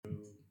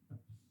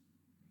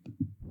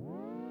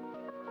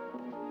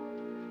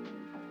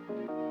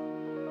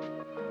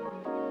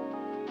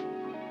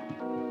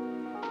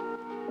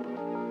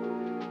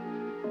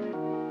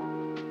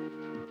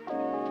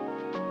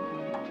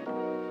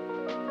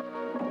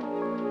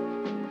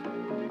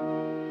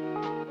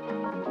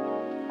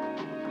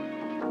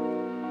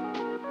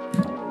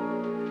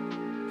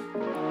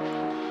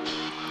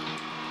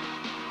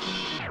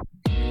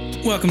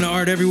Welcome to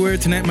Art Everywhere.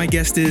 Tonight my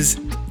guest is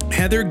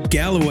Heather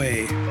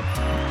Galloway.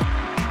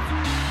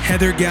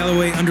 Heather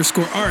Galloway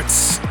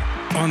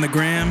 _arts on the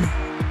gram.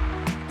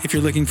 If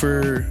you're looking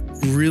for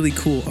really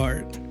cool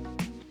art,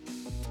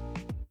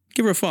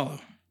 give her a follow.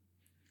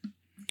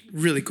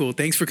 Really cool.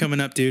 Thanks for coming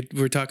up, dude.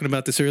 We were talking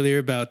about this earlier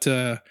about,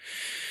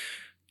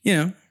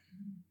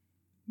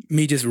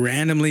 me just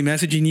randomly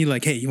messaging you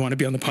like, hey, you want to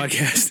be on the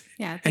podcast?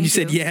 Yeah. And you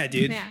said, yeah,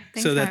 dude. Yeah,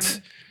 so that's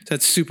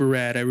super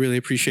rad. I really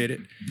appreciate it.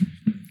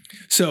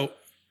 So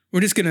we're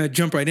just going to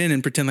jump right in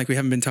and pretend like we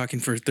haven't been talking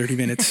for 30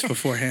 minutes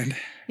beforehand.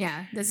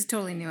 Yeah, this is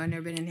totally new. I've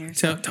never been in here.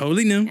 So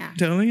totally new. Yeah.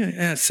 Totally.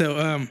 Yeah.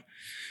 So,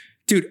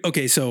 dude,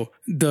 okay. So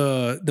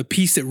the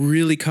piece that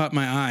really caught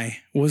my eye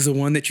was the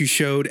one that you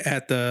showed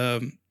at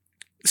the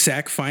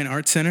Sac Fine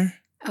Arts Center.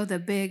 Oh, the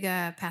big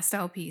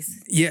pastel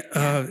piece.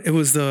 Yeah. It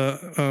was the,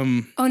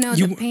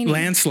 the painting.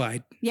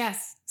 Landslide.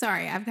 Yes.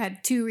 Sorry. I've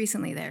had two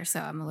recently there. So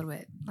I'm a little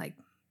bit like,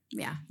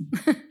 yeah.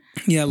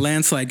 Yeah.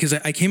 Landslide. Cause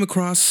I came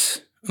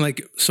across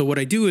so what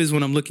I do is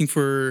when I'm looking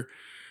for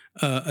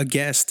a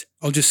guest,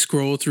 I'll just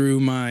scroll through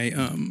my,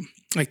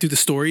 through the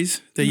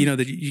stories that,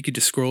 that you could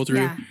just scroll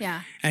through.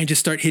 Yeah. And just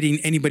start hitting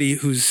anybody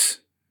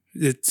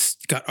that's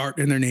got art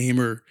in their name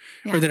or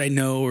that I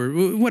know or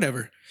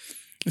whatever.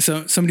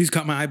 So somebody who's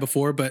caught my eye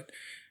before, but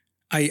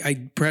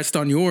I pressed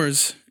on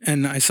yours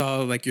and I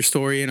saw your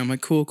story and I'm like,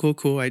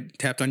 cool. I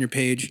tapped on your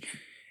page.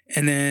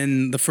 And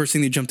then the first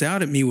thing that jumped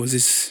out at me was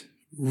this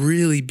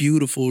really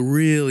beautiful,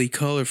 really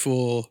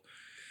colorful.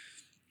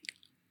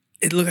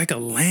 It looked like a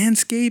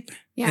landscape.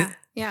 Yeah.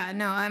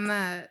 No, I'm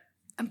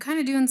kind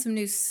of doing some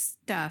new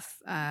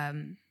stuff.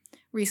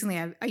 Recently,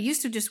 I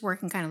used to just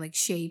work in kind of like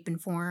shape and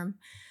form,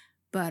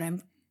 but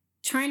I'm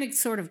trying to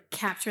sort of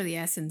capture the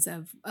essence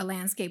of a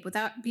landscape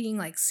without being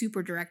like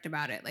super direct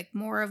about it. Like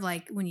more of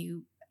like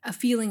a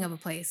feeling of a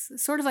place,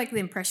 sort of like the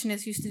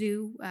Impressionists used to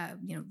do.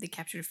 They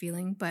captured a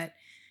feeling, but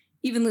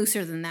even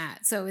looser than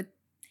that. So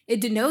it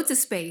denotes a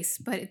space,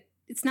 but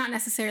it's not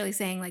necessarily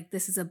saying like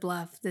this is a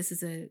bluff, this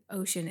is an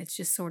ocean. It's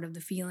just sort of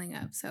the feeling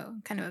of. So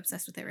I'm kind of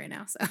obsessed with it right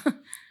now. So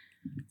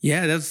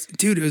yeah,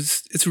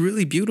 it's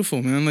really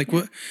beautiful, man.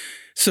 What?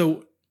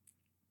 So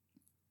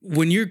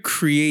when you're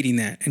creating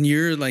that and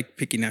you're like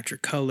picking out your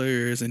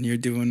colors and you're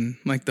doing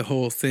like the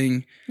whole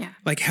thing,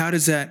 how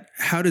does that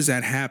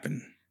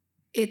happen?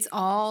 It's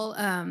all.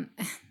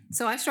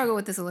 So I struggle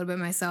with this a little bit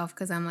myself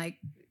because I'm like,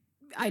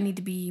 I need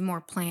to be more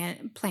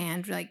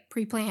planned, like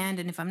pre-planned.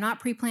 And if I'm not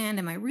pre-planned,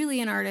 am I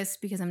really an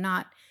artist? Because I'm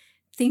not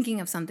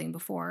thinking of something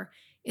before.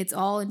 It's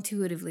all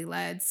intuitively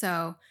led.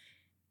 So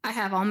I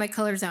have all my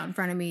colors out in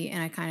front of me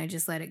and I kind of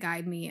just let it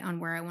guide me on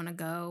where I want to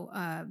go.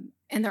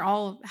 And they're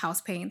all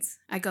house paints.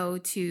 I go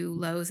to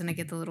Lowe's and I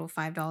get the little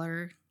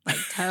 $5 like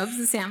tubs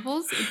of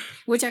samples,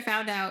 which I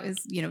found out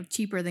is,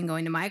 cheaper than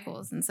going to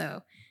Michael's. And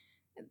so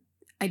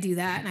I do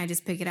that and I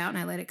just pick it out and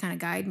I let it kind of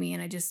guide me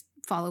and I just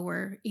follow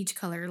where each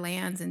color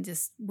lands and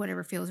just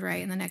whatever feels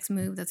right in the next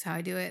move. That's how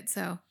I do it.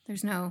 So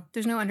there's no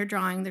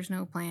underdrawing. There's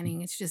no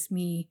planning. It's just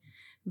me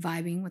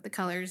vibing with the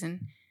colors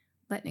and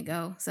letting it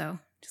go. So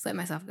just let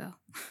myself go.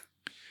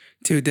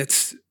 Dude,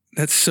 that's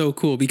so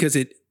cool because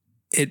we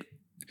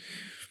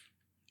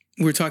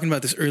were talking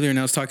about this earlier and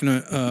I was talking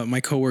to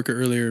my coworker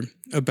earlier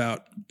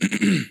about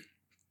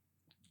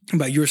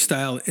your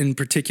style in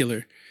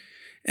particular.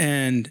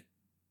 And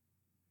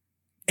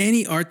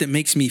any art that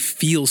makes me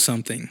feel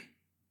something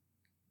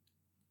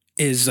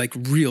is like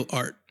real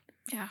art.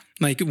 Yeah.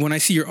 Like when I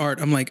see your art,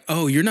 I'm like,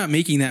 oh, you're not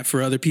making that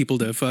for other people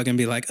to fucking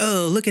be like,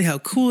 oh, look at how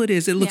cool it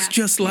is. It looks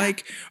just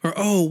like, or,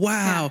 oh,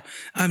 wow.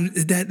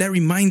 That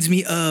reminds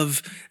me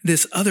of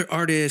this other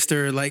artist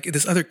or like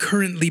this other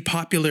currently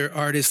popular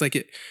artist. Like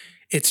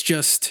it's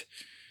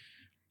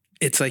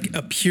like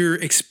a pure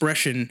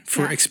expression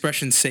for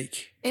expression's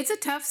sake. It's a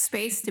tough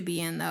space to be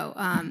in though.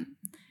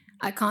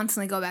 I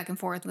constantly go back and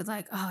forth with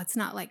like, oh, it's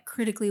not like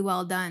critically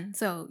well done.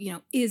 So,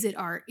 is it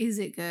art? Is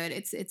it good?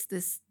 It's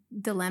this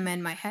dilemma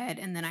in my head.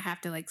 And then I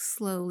have to like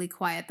slowly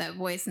quiet that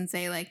voice and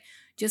say like,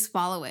 just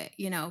follow it,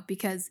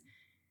 because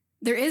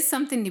there is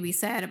something to be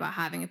said about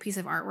having a piece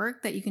of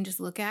artwork that you can just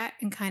look at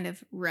and kind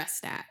of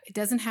rest at. It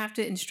doesn't have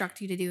to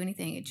instruct you to do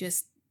anything. It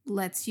just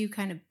lets you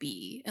kind of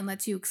be and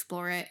lets you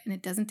explore it. And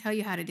it doesn't tell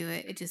you how to do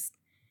it. It just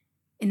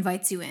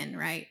invites you in,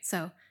 right?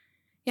 So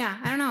yeah,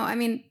 I don't know. I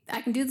mean, I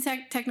can do the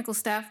technical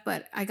stuff,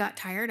 but I got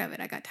tired of it.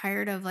 I got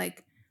tired of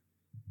like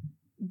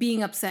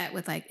being upset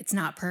with like, it's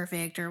not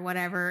perfect or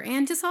whatever.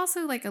 And just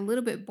also like a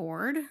little bit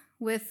bored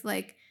with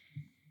like,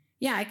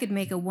 I could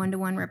make a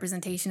 1-to-1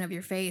 representation of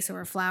your face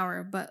or a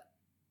flower, but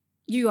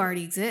you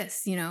already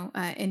exist,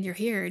 and you're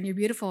here and you're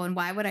beautiful. And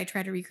why would I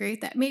try to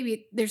recreate that?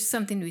 Maybe there's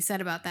something to be said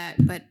about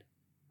that, but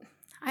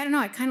I don't know.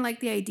 I kind of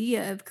like the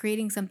idea of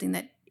creating something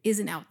that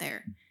isn't out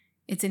there.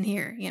 It's in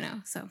here,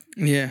 so.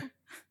 Yeah.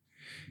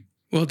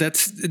 Well,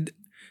 that's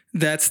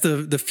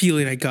the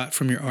feeling I got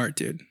from your art,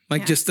 dude.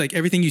 Like just like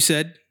everything you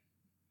said,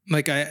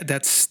 like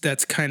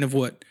that's kind of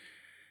what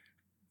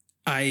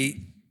I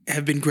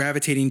have been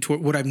gravitating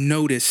toward. What I've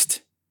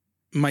noticed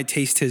my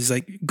taste has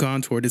like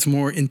gone toward. It's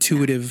more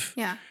intuitive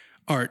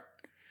art.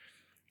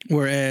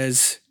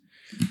 Whereas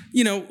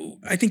you know,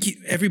 I think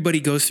everybody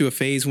goes through a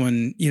phase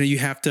when, you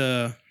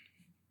know,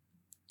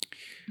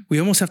 we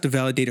almost have to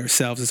validate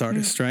ourselves as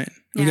artists, right?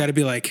 We got to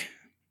be like,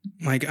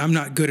 I'm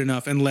not good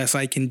enough unless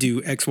I can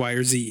do X, Y,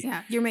 or Z.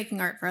 Yeah. You're making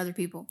art for other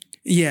people.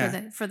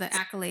 Yeah. For the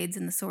accolades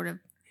and the sort of.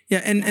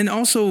 Yeah. And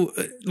also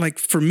like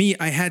for me,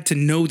 I had to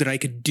know that I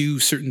could do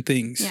certain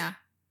things. Yeah.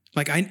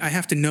 Like I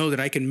have to know that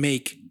I can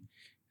make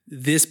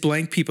this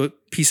blank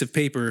piece of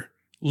paper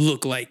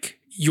look like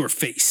your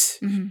face.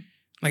 Mm-hmm.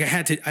 Like I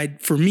had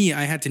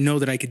to know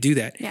that I could do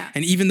that. Yeah.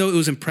 And even though it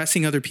was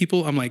impressing other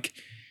people, I'm like,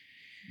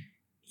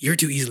 you're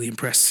too easily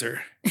impressed,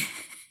 sir.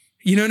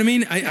 You know what I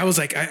mean? I was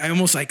like, I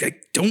almost like, I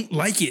don't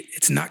like it.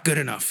 It's not good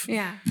enough.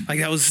 Yeah. Like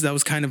that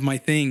was kind of my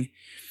thing.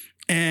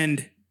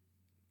 And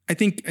I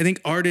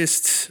think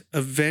artists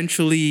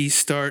eventually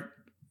start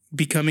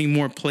becoming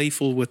more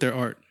playful with their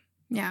art.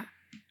 Yeah.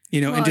 You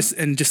know, well,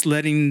 and just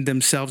letting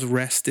themselves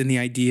rest in the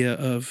idea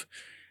of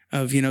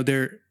you know,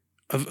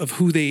 of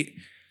who they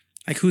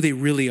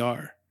really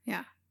are.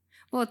 Yeah.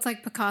 Well, it's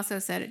like Picasso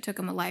said, it took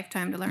him a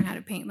lifetime to learn how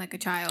to paint like a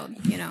child,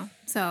 you know.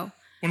 So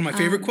one of my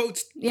favorite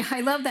quotes. Yeah,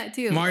 I love that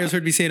too. Mario's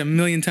heard me say it a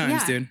million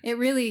times, dude. It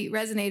really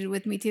resonated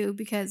with me too,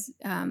 because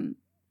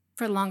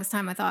for the longest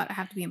time I thought I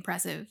have to be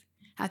impressive,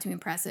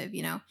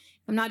 you know.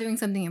 If I'm not doing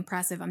something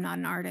impressive, I'm not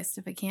an artist.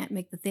 If I can't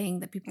make the thing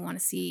that people want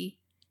to see,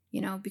 you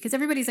know, because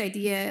everybody's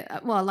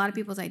idea, well, a lot of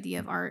people's idea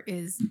of art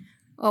is,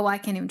 oh, I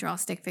can't even draw a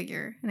stick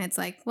figure. And it's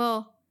like,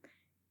 well,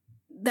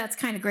 that's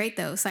kind of great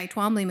though. Cy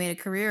Twombly made a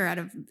career out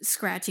of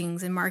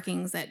scratchings and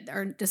markings that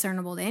aren't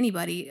discernible to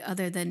anybody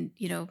other than,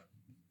 you know,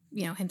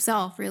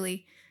 himself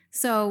really.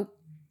 So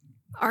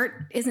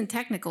art isn't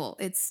technical.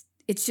 It's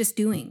just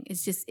doing. It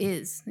just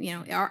is. You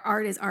know, our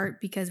art is art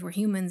because we're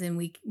humans and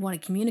we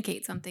want to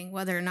communicate something,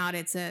 whether or not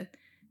it's a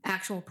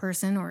actual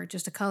person or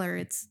just a color.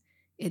 It's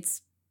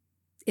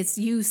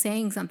you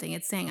saying something.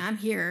 It's saying, I'm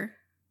here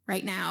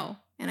right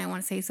now and I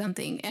want to say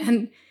something.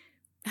 And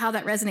how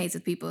that resonates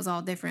with people is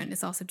all different.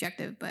 It's all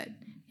subjective, but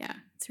yeah,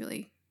 it's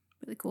really,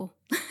 really cool.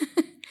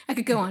 I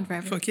could go on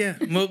forever. Fuck yeah.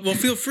 Well,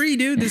 feel free,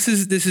 dude. This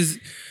is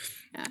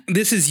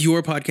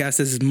your podcast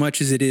as much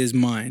as it is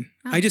mine.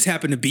 Oh. I just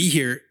happen to be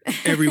here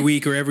every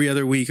week or every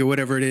other week or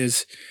whatever it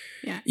is.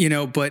 Yeah. You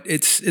know, but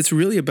it's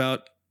really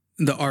about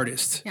the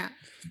artist. Yeah.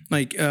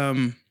 Like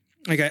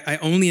I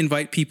only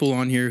invite people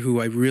on here who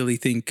I really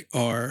think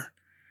are,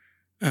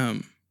 I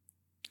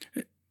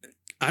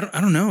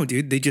don't know,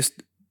 dude. They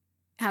just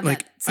have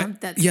like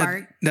that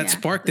spark. That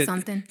spark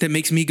that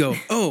makes me go,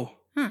 oh,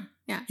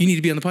 yeah. You need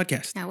to be on the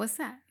podcast. Yeah. What's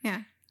that?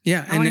 Yeah.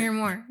 Yeah. I want to hear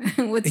more.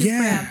 What's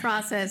the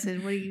process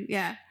and what do you,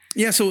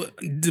 Yeah. So,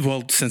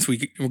 well, since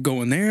we're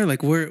going there,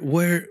 like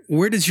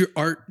where does your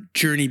art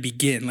journey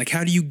begin? Like,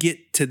 how do you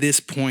get to this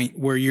point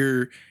where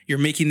you're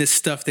making this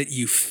stuff that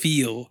you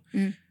feel,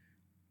 you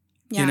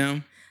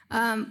know?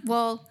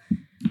 Well,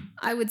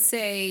 I would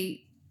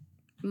say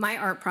my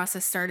art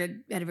process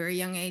started at a very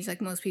young age,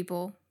 like most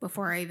people,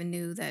 before I even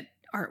knew that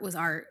art was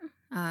art.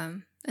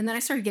 And then I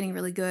started getting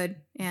really good.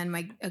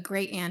 And a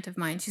great aunt of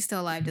mine, she's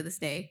still alive to this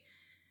day.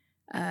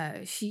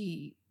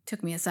 She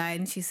took me aside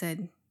and she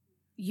said,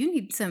 you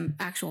need some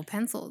actual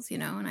pencils, you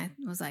know? And I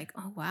was like,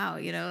 oh, wow.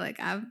 You know, like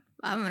I'm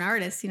an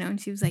artist, you know? And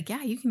she was like,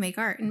 yeah, you can make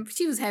art. And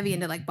she was heavy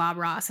into like Bob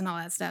Ross and all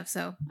that stuff.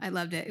 So I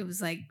loved it. It was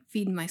like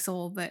feeding my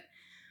soul. But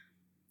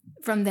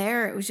from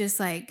there, it was just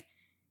like,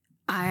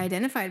 I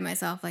identified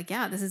myself like,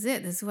 yeah, this is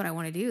it. This is what I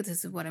want to do.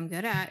 This is what I'm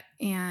good at.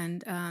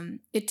 And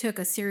it took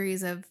a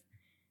series of,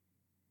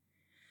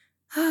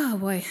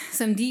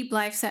 some deep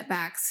life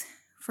setbacks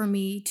for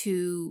me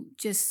to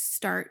just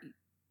start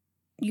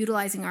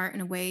utilizing art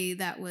in a way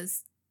that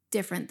was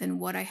different than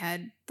what I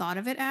had thought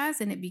of it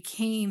as. And it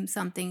became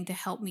something to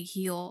help me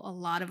heal a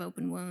lot of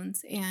open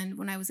wounds. And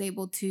when I was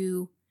able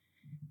to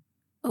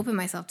open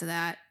myself to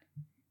that,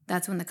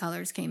 that's when the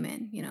colors came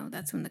in, you know,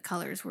 that's when the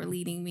colors were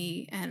leading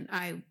me. And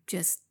I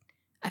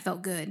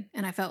felt good.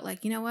 And I felt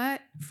like, you know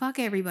what? Fuck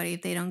everybody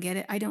if they don't get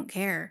it. I don't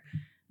care.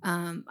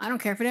 I don't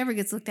care if it ever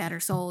gets looked at or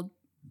sold.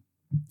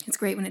 It's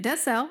great when it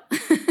does sell.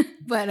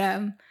 But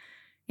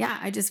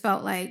I just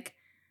felt like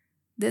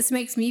this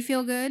makes me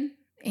feel good.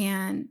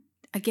 And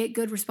I get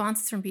good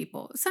responses from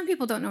people. Some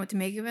people don't know what to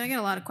make of it. I get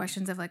a lot of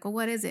questions of like, well,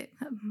 what is it?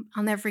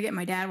 I'll never forget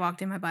my dad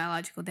walked in, my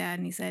biological dad,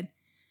 and he said,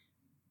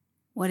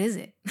 what is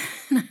it?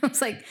 And I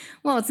was like,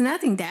 well, it's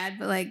nothing, Dad,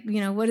 but like, you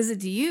know, what is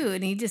it to you?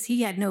 And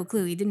he had no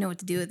clue. He didn't know what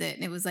to do with it.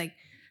 And it was like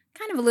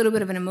kind of a little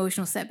bit of an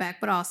emotional setback,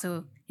 but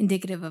also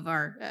indicative of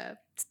our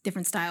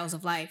different styles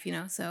of life, you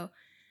know? So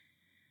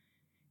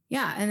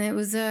yeah. And it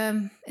was,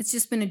 it's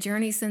just been a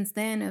journey since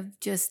then of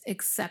just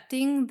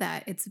accepting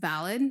that it's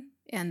valid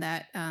and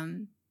that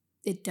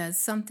it does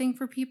something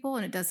for people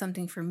and it does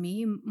something for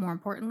me, more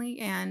importantly.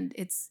 And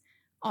it's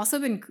also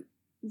been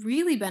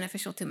really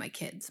beneficial to my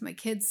kids. My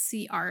kids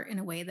see art in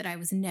a way that I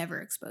was never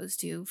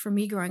exposed to. For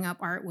me, growing up,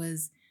 art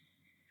was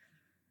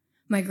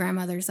my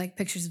grandmother's like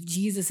pictures of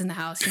Jesus in the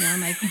house, you know,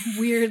 and like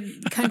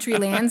weird country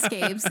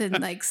landscapes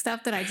and like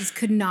stuff that I just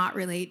could not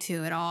relate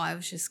to at all. I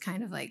was just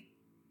kind of like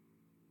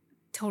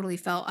totally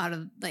felt out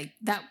of like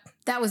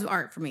that was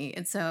art for me.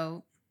 And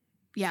so,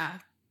 yeah,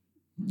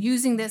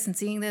 using this and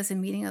seeing this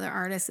and meeting other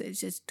artists, it's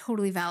just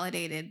totally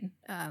validated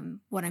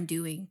what I'm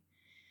doing.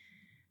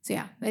 So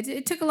yeah,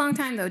 it took a long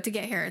time though to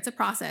get here. It's a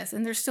process,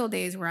 and there's still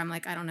days where I'm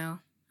like, I don't know.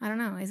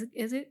 Is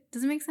it?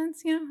 Does it make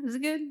sense? You know, is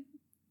it good?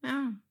 I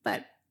don't know,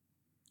 but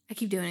I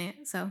keep doing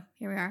it. So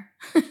here we are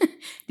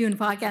doing a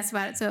podcast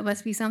about it. So it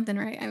must be something,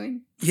 right? I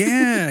mean,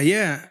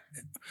 yeah.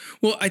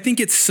 Well, I think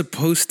it's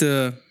supposed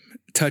to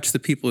touch the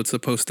people it's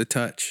supposed to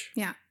touch.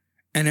 Yeah.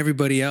 And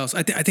everybody else.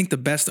 I think the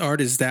best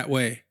art is that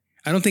way.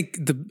 I don't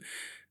think the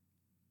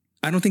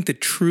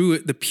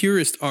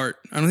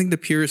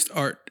purest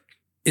art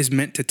is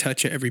meant to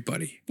touch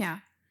everybody. Yeah.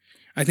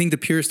 I think the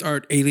purest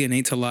art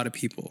alienates a lot of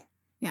people.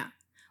 Yeah.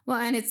 Well,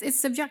 and it's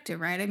subjective,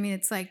 right? I mean,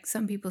 it's like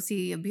some people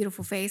see a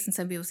beautiful face and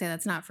some people say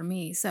that's not for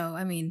me. So,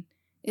 I mean,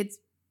 it's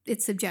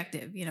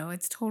subjective, you know,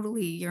 it's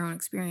totally your own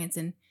experience.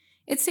 And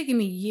it's taken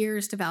me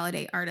years to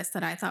validate artists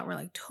that I thought were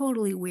like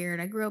totally weird.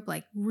 I grew up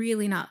like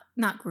really not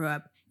grew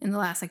up. In the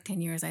last like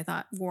 10 years, I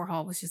thought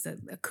Warhol was just a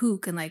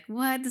kook and like,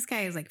 what? This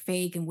guy is like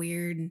fake and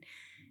weird. And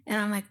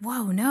I'm like,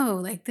 whoa, no,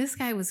 like this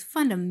guy was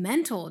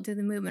fundamental to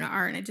the movement of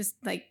art. And it just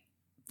like,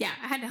 yeah,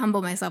 I had to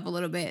humble myself a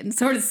little bit and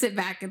sort of sit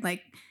back and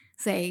like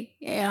say,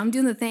 yeah, I'm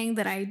doing the thing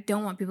that I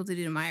don't want people to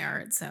do to my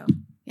art. So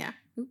yeah,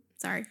 oops,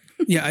 sorry.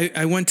 Yeah,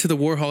 I went to the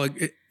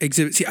Warhol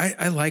exhibit. See,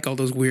 I like all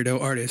those weirdo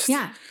artists.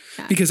 Yeah.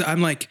 Because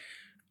I'm like,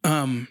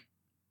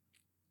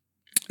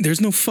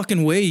 there's no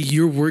fucking way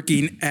you're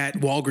working at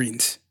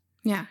Walgreens.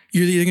 Yeah.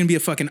 You're either going to be a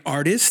fucking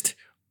artist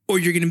or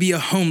you're going to be a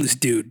homeless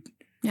dude.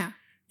 Yeah.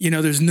 You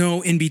know, there's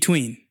no in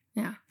between.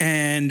 Yeah.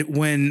 And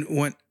when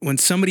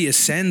somebody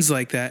ascends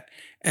like that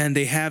and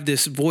they have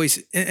this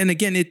voice, and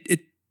again,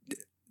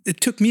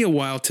 it took me a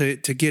while to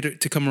get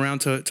it to come around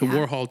to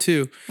Warhol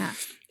too. Yeah.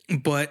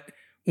 But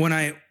when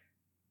I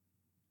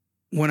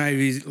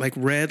like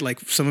read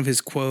like some of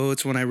his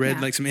quotes, when I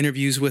read like some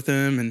interviews with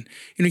him, and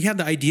you know, he had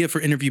the idea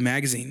for Interview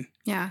Magazine.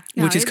 Yeah.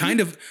 No, which is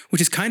kind of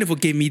what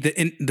gave me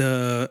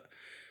the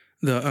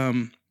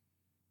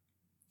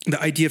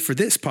idea for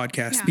this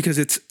podcast, because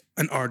it's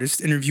an artist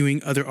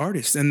interviewing other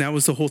artists. And that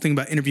was the whole thing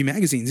about Interview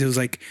Magazines. It was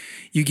like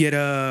you get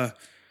an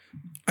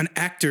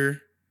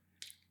actor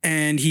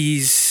and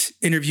he's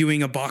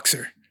interviewing a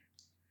boxer,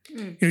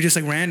 you know, just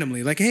like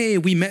randomly, like, hey,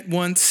 we met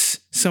once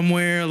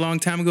somewhere a long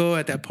time ago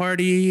at that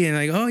party. And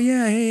like, oh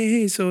yeah,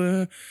 hey.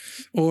 So,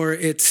 or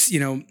it's, you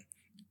know,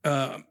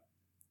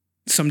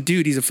 some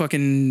dude, he's a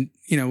fucking,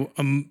 you know,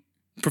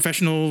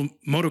 professional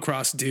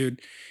motocross dude,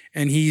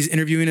 and he's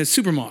interviewing a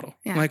supermodel.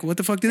 Yeah. Like, what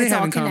the fuck do they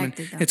have in common?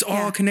 It's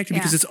all connected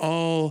because it's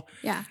all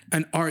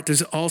an art.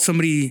 It's all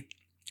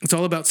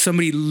about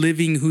somebody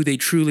living who they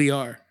truly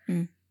are.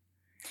 Mm.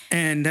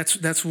 And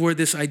that's where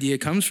this idea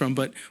comes from.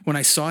 But when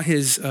I saw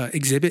his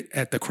exhibit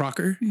at the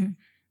Crocker,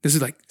 this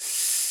is like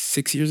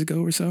 6 years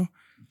ago or so,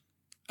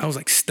 I was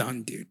like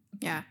stunned, dude.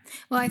 Yeah.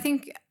 Well, I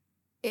think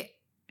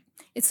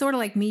it's sort of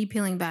like me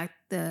peeling back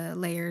the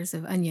layers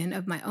of onion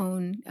of my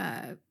own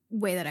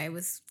way that I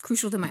was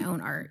crucial to my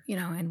own art, you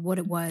know, and what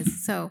it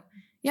was. So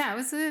yeah,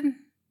 it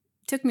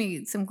took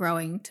me some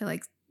growing to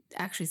like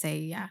actually say,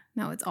 yeah,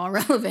 no, it's all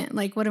relevant.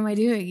 Like, what am I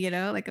doing? You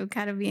know, like I'm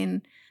kind of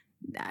being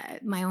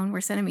my own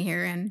worst enemy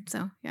here. And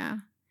so, yeah,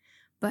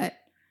 but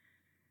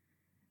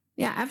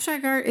yeah,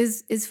 abstract art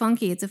is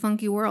funky. It's a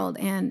funky world.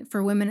 And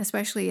for women,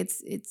 especially,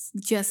 it's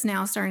just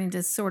now starting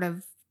to sort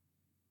of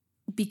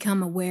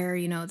become aware,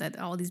 you know, that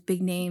all these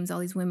big names, all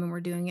these women were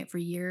doing it for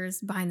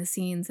years behind the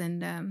scenes.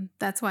 And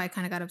that's why I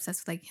kind of got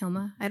obsessed with like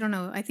Hilma. I don't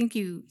know. I think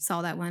you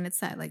saw that one. It's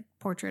that like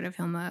portrait of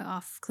Hilma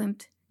off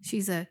Klimt.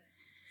 She's a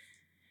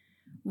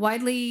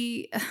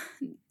widely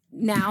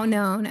now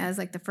known as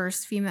like the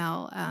first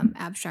female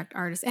abstract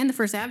artist and the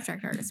first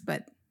abstract artist,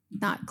 but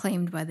not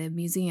claimed by the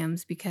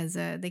museums because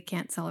they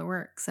can't sell her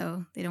work.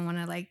 So they don't want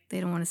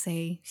to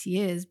say she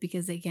is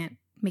because they can't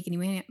make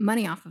any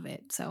money off of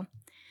it. So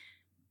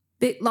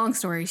long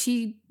story,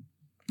 she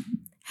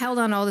held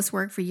on all this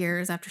work for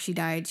years. After she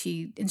died,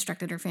 she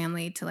instructed her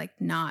family to like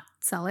not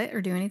sell it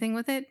or do anything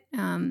with it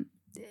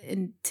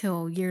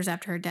until years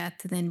after her death,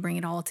 to then bring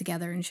it all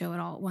together and show it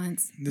all at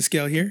once. The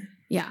scale here?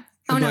 Yeah.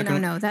 Oh,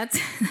 no. That's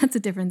a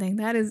different thing.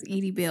 That is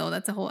Edie Bill.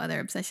 That's a whole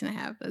other obsession I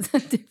have. That's a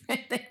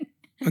different thing.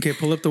 Okay,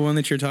 pull up the one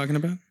that you're talking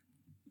about. Let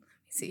me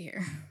see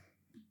here.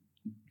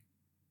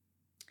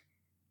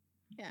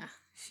 Yeah,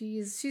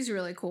 she's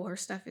really cool. Her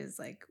stuff is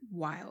like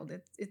wild.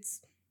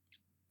 It's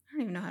I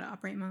don't even know how to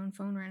operate my own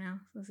phone right now.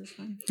 So this is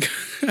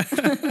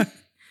fun.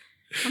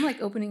 I'm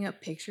like opening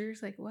up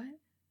pictures. Like what?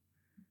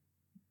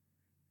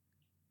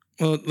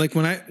 Well, like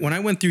when I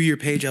went through your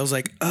page, I was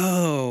like,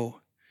 oh.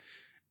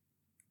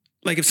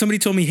 Like if somebody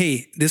told me,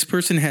 hey, this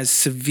person has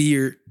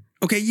severe.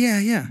 Okay,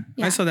 yeah.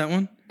 I saw that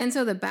one. And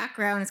so the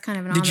background is kind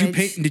of an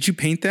homage. Did you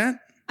paint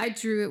that? I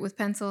drew it with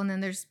pencil, and then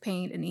there's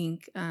paint and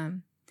ink.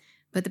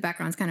 But the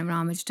background's kind of an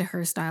homage to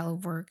her style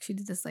of work. She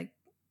did this like,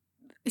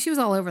 she was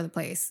all over the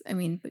place. I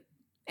mean,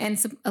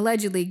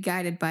 allegedly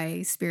guided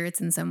by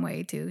spirits in some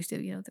way too. So,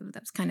 you know,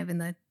 that was kind of in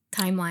the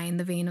timeline,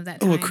 the vein of that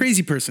time. Oh, a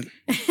crazy person.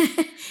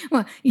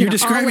 Well, you're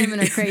describing, all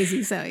women are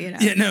crazy, so you know.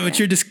 Yeah, no, but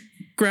you're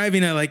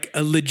describing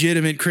a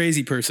legitimate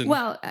crazy person.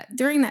 Well,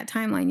 during that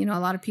timeline, a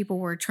lot of people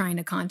were trying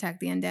to contact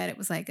the undead. It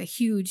was like a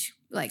huge,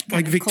 like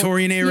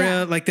Victorian era.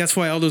 Yeah. Like that's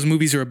why all those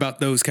movies are about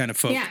those kind of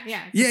folk.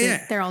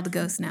 Yeah. They're all the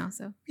ghosts now.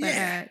 So,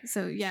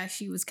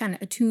 she was kind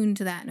of attuned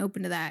to that and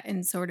open to that,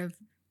 and sort of,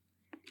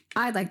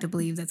 I'd like to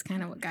believe that's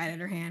kind of what guided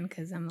her hand,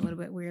 because I'm a little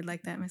bit weird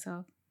like that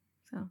myself.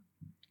 So,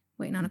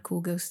 waiting on a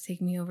cool ghost to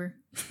take me over.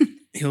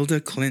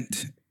 Hilda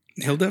Klint.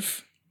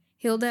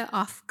 Hilda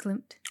Off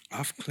Klimt.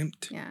 Off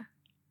Klimt. Yeah.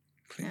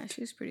 Klimt. Yeah,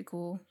 she was pretty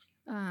cool.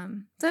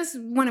 That's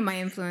one of my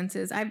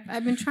influences.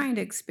 I've been trying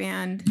to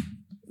expand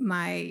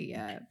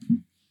my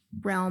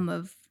realm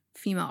of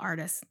female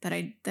artists that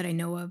I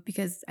know of,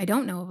 because I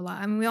don't know of a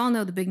lot. I mean, we all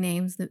know the big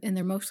names, and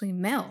they're mostly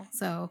male.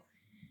 So,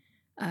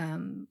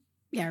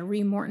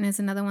 Rhea Morton is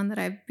another one that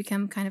I've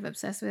become kind of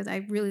obsessed with.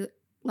 I really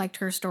liked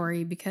her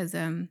story because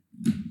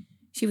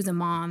she was a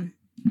mom,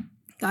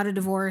 got a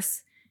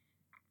divorce,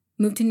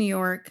 moved to New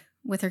York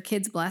with her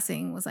kids'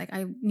 blessing, was like,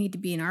 I need to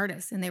be an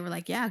artist. And they were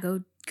like, yeah,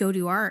 go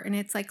do art. And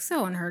it's like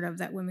so unheard of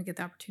that women get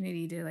the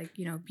opportunity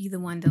to be the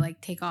one to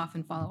take off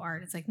and follow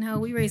art. It's like, no,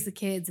 we raise the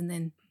kids, and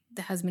then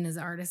the husband is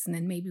the artist, and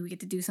then maybe we get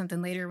to do something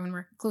later when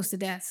we're close to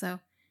death. So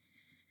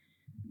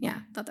yeah,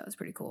 I thought that was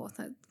pretty cool.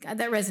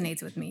 That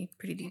resonates with me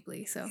pretty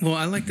deeply. So, well,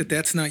 I like that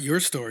that's not your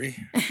story.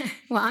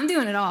 Well, I'm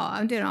doing it all.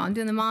 I'm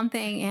doing the mom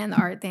thing and the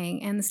art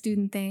thing and the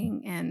student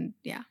thing, and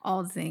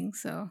all the things.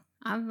 So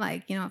I'm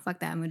like, fuck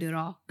that. I'm gonna do it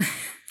all.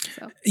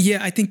 So yeah,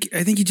 I think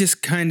you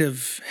just kind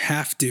of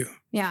have to.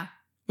 Yeah.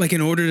 Like in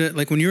order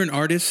to, when you're an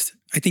artist,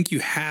 I think you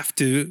have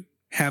to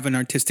have an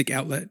artistic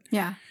outlet.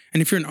 Yeah.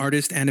 And if you're an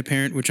artist and a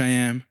parent, which I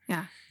am,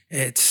 yeah,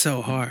 it's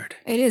so hard.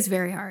 It is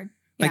very hard.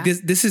 Like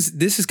this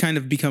has kind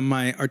of become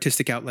my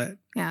artistic outlet.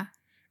 Yeah.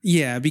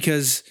 Yeah,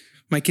 because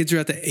my kids are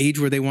at the age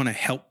where they want to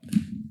help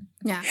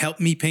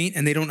me paint,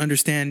 and they don't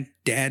understand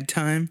dad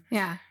time.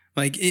 Yeah.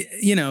 Like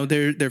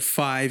they're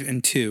 5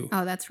 and 2.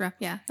 Oh, that's rough.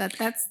 Yeah.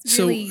 That's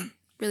really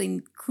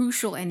really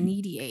crucial and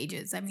needy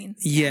ages. I mean,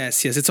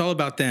 yes, it's all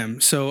about them.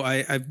 So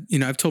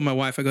I've told my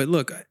wife, I go,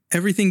 look,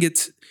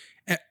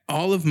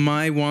 all of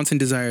my wants and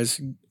desires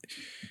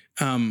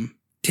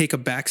take a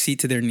backseat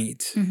to their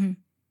needs. Mm-hmm.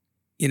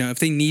 If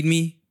they need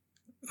me,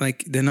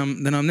 then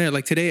I'm there.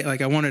 Like today,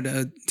 I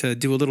wanted to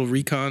do a little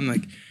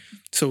recon.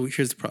 So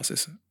here's the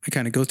process. I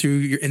kind of go through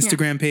your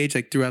Instagram page,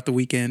 throughout the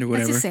weekend or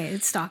whatever. Let's just say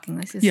it's stalking.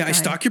 I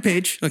stalk your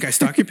page. I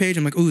stalk your page.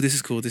 I'm like, ooh, this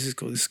is cool. This is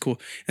cool. This is cool.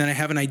 And then I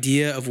have an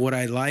idea of what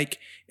I like.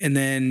 And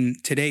then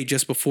today,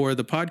 just before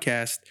the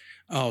podcast,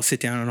 I'll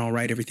sit down and I'll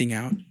write everything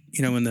out,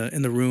 in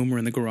the room or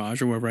in the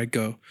garage or wherever I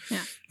go.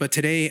 Yeah. But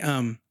today,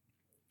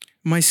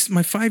 my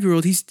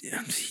 5-year-old,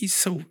 he's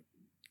so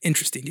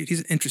interesting, dude.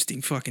 He's an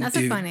interesting fucking dude.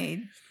 That's a fun age.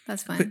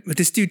 That's fun. But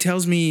this dude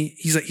tells me,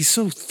 he's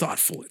so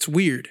thoughtful. It's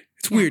weird.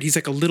 It's weird. He's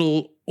like a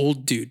little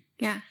old dude.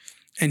 Yeah.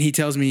 And he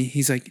tells me,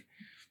 he's like,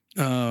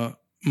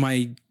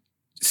 my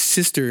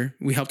sister,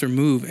 we helped her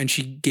move, and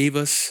she gave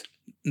us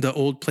the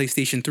old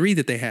PlayStation 3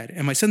 that they had.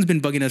 And my son's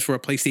been bugging us for a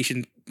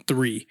PlayStation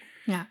 3.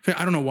 Yeah.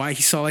 I don't know why.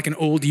 He saw an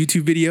old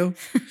YouTube video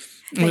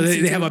where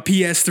they have a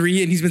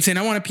PS3, and he's been saying,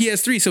 I want a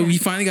PS3. So we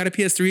finally got a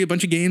PS3, a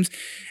bunch of games.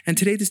 And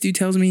today this dude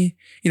tells me,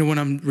 when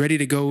I'm ready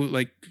to go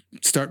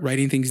start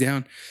writing things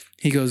down,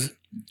 he goes,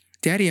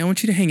 Daddy, I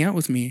want you to hang out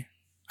with me.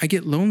 I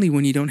get lonely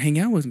when you don't hang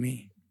out with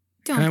me.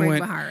 Don't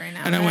break my heart right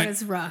now. That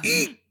is rough.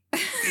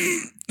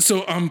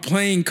 So I'm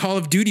playing Call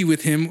of Duty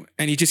with him,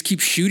 and he just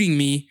keeps shooting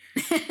me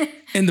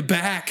in the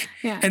back.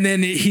 Yeah. And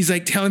then he's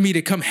telling me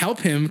to come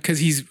help him because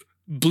he's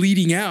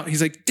bleeding out.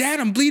 He's like, Dad,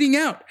 I'm bleeding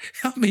out.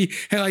 Help me.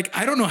 And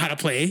I don't know how to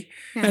play.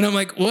 Yeah. And I'm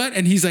like, what?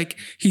 And he's like,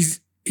 he's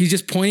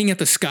just pointing at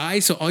the sky.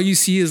 So all you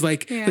see is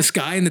the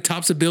sky and the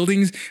tops of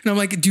buildings. And I'm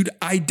like, dude,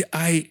 I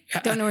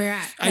don't know where you're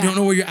at. I don't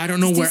know where you're, I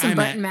don't know just where do some I'm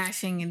button at.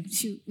 Mashing and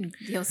shoot, and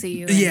he'll see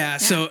you. Yeah.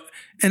 So,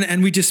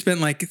 and we just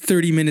spent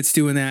 30 minutes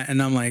doing that.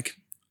 And I'm like,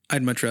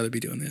 I'd much rather be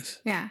doing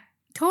this. Yeah,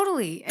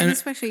 totally. And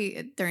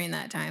especially during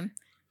that time.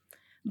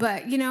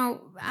 But,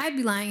 I'd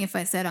be lying if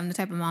I said I'm the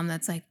type of mom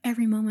that's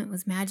every moment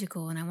was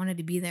magical and I wanted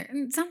to be there.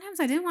 And sometimes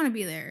I didn't want to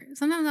be there.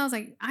 Sometimes I was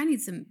like, I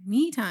need some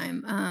me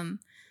time.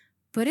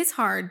 But it's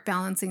hard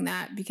balancing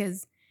that,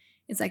 because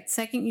it's the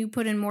second you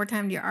put in more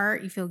time to your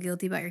art, you feel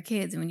guilty about your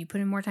kids. And when you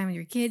put in more time with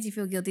your kids, you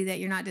feel guilty that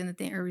you're not doing the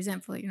thing, or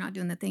resentful that you're not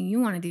doing the thing you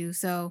want to do.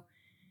 So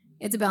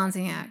it's a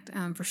balancing act,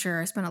 for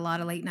sure. I spent a lot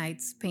of late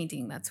nights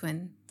painting. That's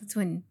when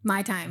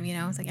my time,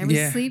 it's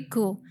everybody sleep,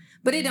 cool.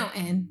 But it don't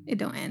end. It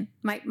don't end.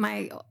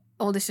 My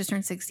oldest just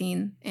turned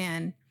 16,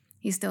 and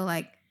he's still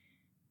like,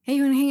 hey,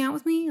 you want to hang out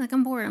with me?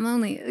 I'm bored. I'm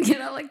lonely.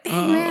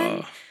 Dang,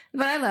 man.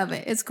 But I love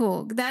it. It's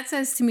cool. That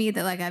says to me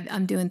that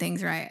I'm doing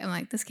things right. I'm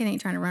like, this kid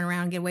ain't trying to run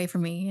around and get away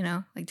from me,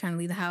 trying to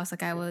leave the house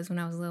like I was when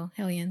I was a little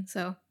hellion.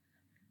 So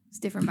it's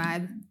a different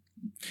vibe.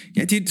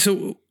 Yeah, dude.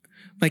 So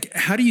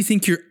how do you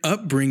think your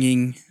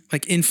upbringing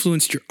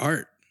influenced your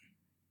art?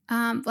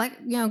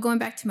 Going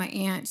back to my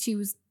aunt, she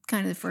was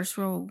kind of the first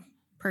real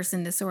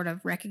person to sort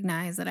of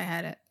recognize that I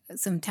had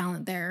some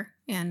talent there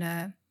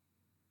and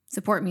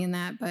support me in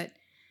that. But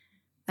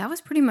that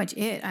was pretty much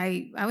it.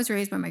 I was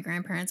raised by my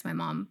grandparents. My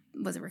mom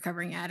was a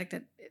recovering addict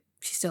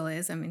she still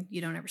is. I mean, you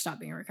don't ever stop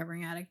being a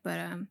recovering addict. But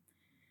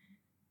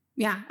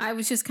yeah, I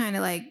was just kind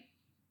of like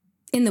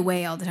in the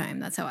way all the time.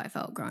 That's how I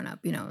felt growing up.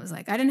 You know, it was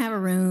like I didn't have a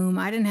room.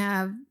 I didn't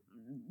have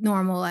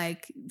normal,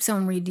 like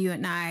someone read to you at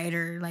night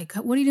or like,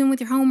 what are you doing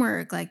with your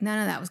homework? Like none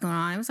of that was going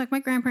on. It was like my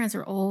grandparents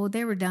were old.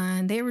 They were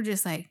done. They were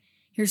just like,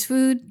 here's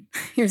food,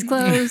 here's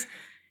clothes,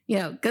 you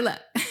know, good luck.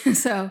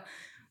 So,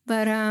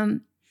 but,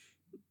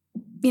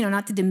 you know,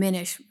 not to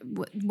diminish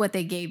what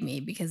they gave me,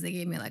 because they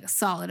gave me like a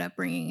solid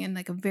upbringing and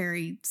like a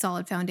very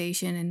solid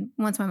foundation. And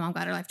once my mom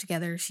got her life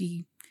together,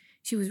 she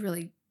was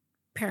really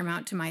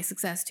paramount to my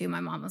success too. My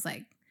mom was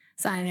like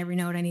signing every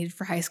note I needed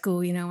for high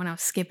school, you know, when I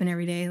was skipping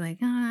every day, like,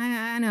 oh,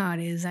 I know how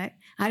it is. I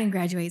didn't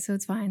graduate, so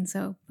it's fine.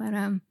 So, but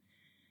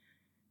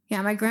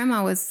yeah, my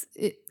grandma is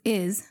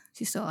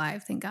she's still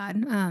alive, thank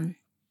God.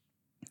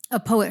 A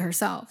poet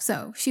herself.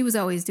 So she was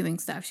always doing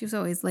stuff. She was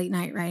always late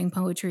night writing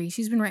poetry.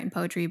 She's been writing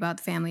poetry about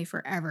the family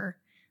forever.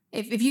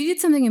 If you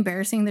did something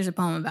embarrassing, there's a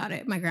poem about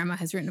it. My grandma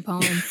has written a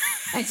poem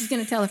and she's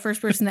going to tell the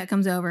first person that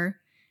comes over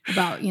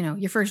about, you know,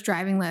 your first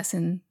driving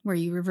lesson where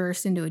you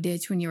reversed into a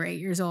ditch when you were 8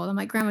 years old. I'm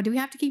like, Grandma, do we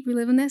have to keep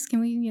reliving this? Can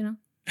we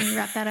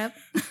wrap that up?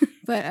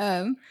 But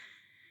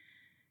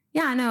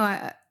yeah,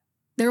 no,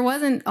 there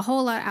wasn't a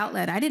whole lot of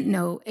outlet. I didn't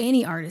know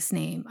any artist's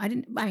name.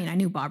 I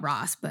knew Bob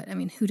Ross, but I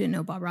mean, who didn't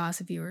know Bob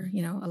Ross if you were,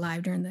 you know,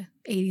 alive during the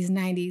 80s and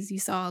 90s? You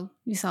saw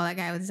that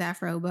guy with his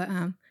afro, but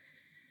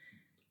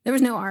there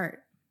was no art.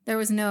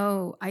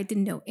 I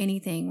didn't know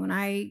anything. When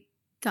I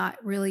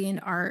got really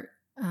into art,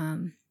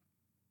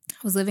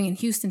 I was living in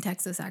Houston,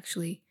 Texas,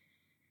 actually.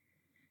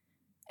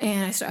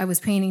 And I was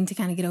painting to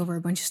kind of get over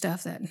a bunch of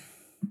stuff that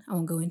I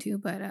won't go into,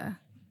 but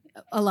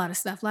a lot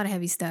of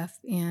heavy stuff.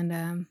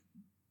 And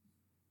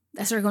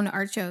I started going to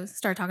art shows,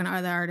 started talking to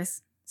other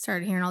artists,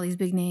 started hearing all these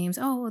big names.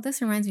 Oh, well,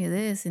 this reminds me of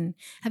this. And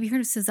have you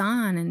heard of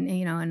Cezanne and,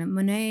 you know, and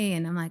Monet?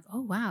 And I'm like, oh,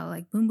 wow,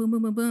 like boom, boom,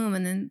 boom, boom, boom.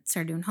 And then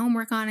started doing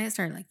homework on it,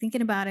 started like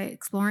thinking about it,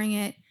 exploring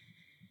it.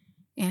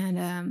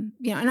 And,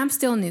 you know, and I'm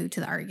still new to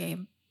the art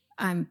game.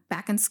 I'm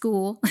back in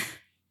school,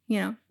 you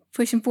know,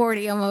 pushing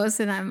 40 almost.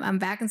 And I'm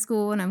back in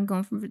school and I'm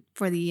going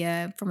for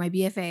my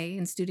BFA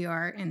in studio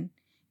art, and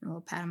a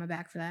little pat on my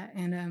back for that.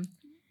 And,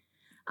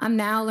 I'm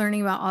now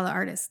learning about all the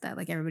artists that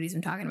like everybody's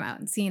been talking about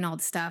and seeing all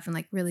the stuff and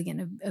like really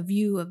getting a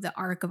view of the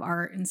arc of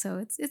art. And so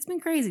it's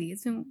been crazy.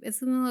 It's been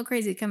a little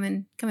crazy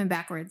coming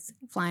backwards,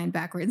 flying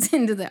backwards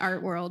into the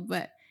art world.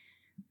 But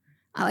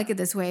I like it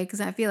this way because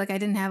I feel like I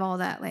didn't have all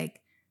that like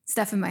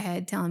stuff in my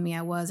head telling me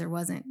I was or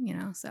wasn't, you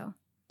know. So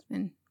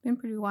it's been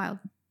pretty wild.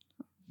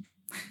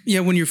 Yeah,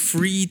 when you're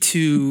free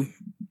to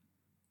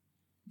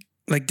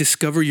like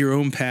discover your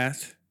own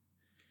path,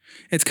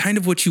 it's kind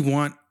of what you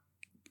want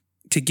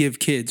to give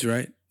kids,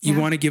 right? You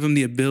want to give them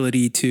the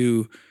ability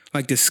to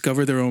like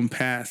discover their own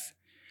path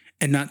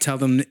and not tell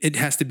them it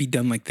has to be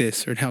done like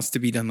this or it has to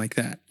be done like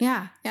that.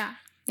 Yeah.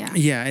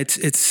 Yeah,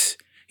 it's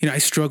you know, I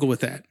struggle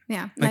with that.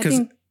 Yeah. Like,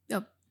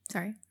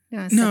 Sorry.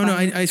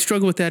 I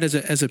struggle with that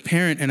as a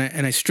parent, and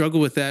I struggle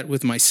with that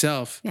with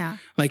myself. Yeah.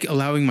 Like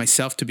allowing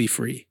myself to be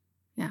free.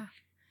 Yeah.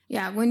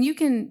 Yeah,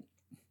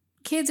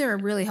 kids are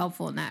really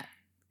helpful in that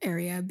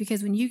area,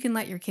 because when you can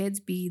let your kids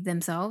be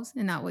themselves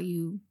and not what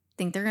you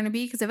think they're going to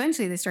be, because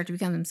eventually they start to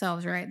become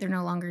themselves, right? They're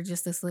no longer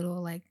just this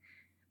little like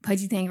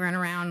pudgy thing running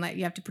around that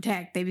you have to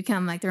protect. They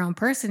become like their own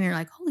person. And you're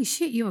like, holy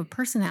shit, you have a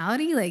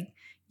personality? Like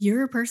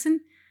you're a person?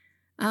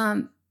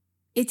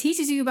 It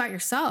teaches you about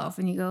yourself,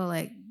 and you go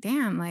like,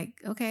 damn, like,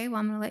 okay, well,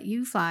 I'm going to let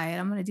you fly and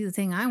I'm going to do the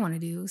thing I want to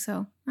do.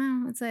 So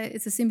it's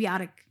a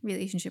symbiotic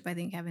relationship, I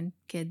think, having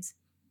kids,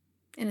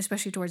 and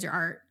especially towards your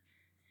art.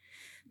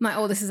 My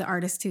oldest is an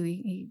artist too.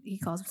 He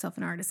calls himself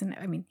an artist, and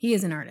I mean, he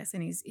is an artist,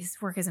 and his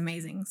work is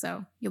amazing.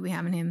 So you'll be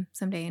having him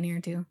someday in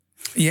here too.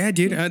 Yeah,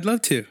 dude, I'd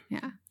love to.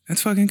 Yeah,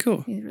 that's fucking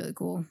cool. He's really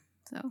cool.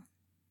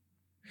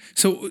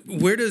 So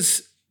where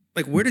does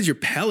your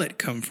palette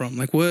come from?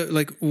 Like what?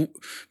 Like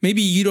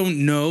maybe you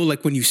don't know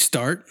like when you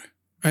start,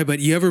 right? But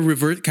you ever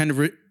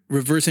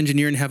reverse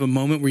engineer and have a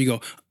moment where you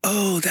go,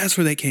 oh, that's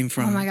where they came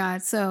from. Oh my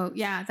God. So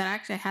yeah, that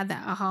actually I had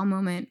that aha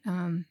moment.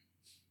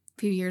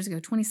 Few years ago,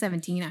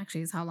 2017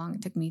 actually is how long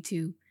it took me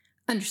to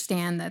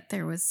understand that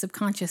there was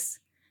subconscious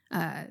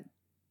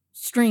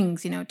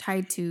strings, you know,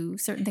 tied to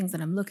certain things that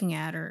I'm looking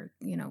at, or,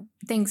 you know,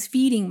 things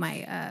feeding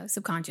my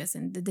subconscious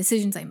and the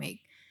decisions I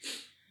make.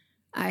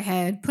 I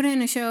had put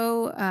in a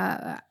show,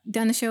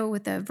 done a show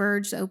with the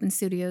Verge, the Open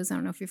Studios. I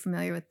don't know if you're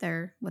familiar with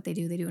what they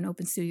do. They do an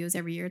Open Studios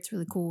every year. It's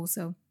really cool.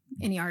 So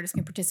any artist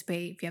can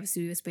participate if you have a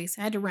studio space.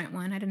 I had to rent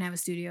one. I didn't have a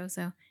studio,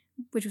 so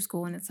which was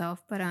cool in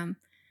itself. But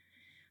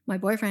my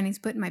boyfriend, he's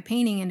putting my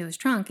painting into his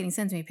trunk, and he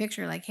sends me a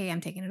picture like, hey,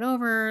 I'm taking it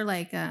over.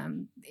 Like,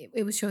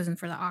 it was chosen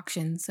for the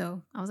auction.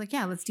 So I was like,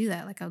 yeah, let's do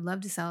that. Like, I'd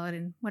love to sell it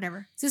and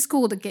whatever. It's just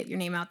cool to get your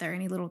name out there.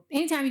 Anytime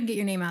you can get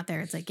your name out there,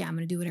 it's like, yeah, I'm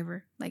going to do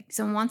whatever. Like,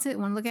 someone wants it,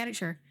 want to look at it,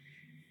 sure.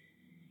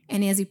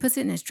 And as he puts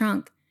it in his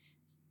trunk,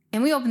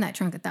 and we opened that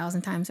trunk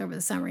 1,000 times over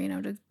the summer, you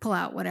know, to pull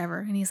out whatever.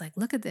 And he's like,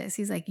 look at this.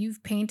 He's like,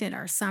 you've painted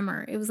our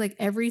summer. It was like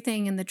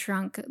everything in the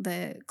trunk,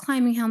 the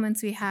climbing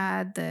helmets we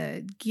had,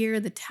 the gear,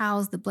 the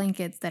towels, the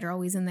blankets that are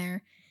always in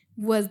there.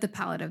 was the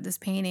palette of this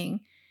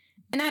painting.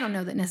 And I don't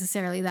know that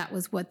necessarily that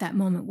was what that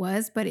moment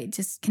was, but it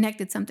just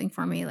connected something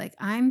for me. Like,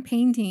 I'm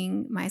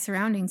painting my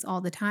surroundings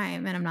all the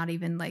time, and I'm not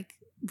even like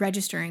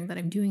registering that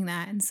I'm doing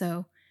that. And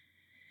so,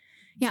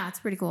 yeah, it's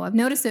pretty cool. I've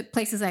noticed at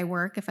places I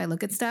work, if I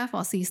look at stuff,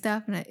 I'll see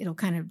stuff and it'll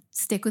kind of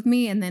stick with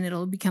me, and then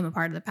it'll become a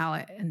part of the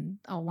palette and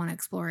I'll want to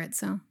explore it.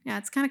 So yeah,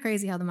 it's kind of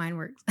crazy how the mind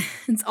works.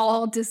 It's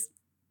all just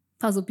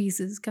puzzle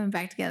pieces coming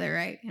back together,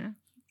 right? You know?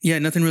 Yeah,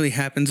 nothing really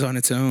happens on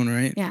its own,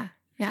 right? Yeah.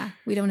 Yeah,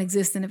 we don't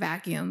exist in a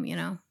vacuum, you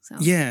know. So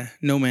yeah,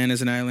 no man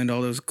is an island.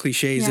 All those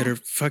cliches that are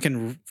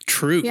fucking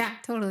true. Yeah,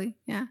 totally.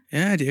 Yeah.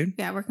 Yeah, dude.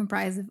 Yeah, we're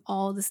comprised of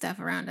all the stuff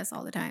around us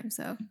all the time.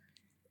 So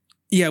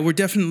yeah, we're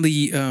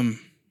definitely.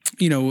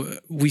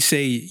 We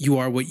say you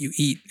are what you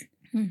eat,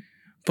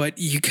 but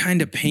you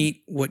kind of paint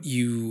what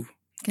you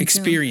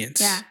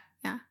experience.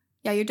 Yeah.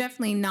 You're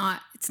definitely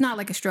not. It's not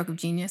like a stroke of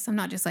genius. I'm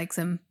not just like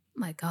some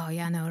like, oh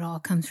yeah, no, it all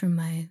comes from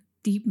my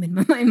deep in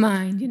my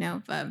mind, you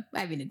know. But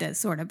I mean, it does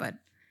sort of, but.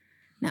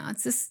 No,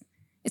 it's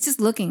just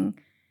looking.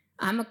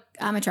 I'm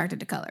attracted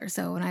to color.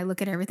 So when I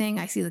look at everything,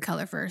 I see the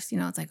color first. You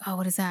know, it's like, oh,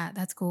 what is that?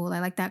 That's cool. I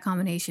like that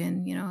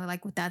combination. You know, I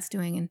like what that's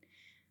doing. And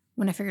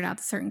when I figured out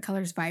that certain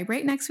colors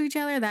vibrate next to each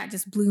other, that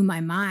just blew my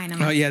mind. That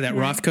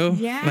Rothko?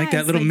 Yeah. Like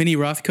that little mini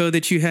Rothko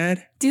that you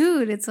had?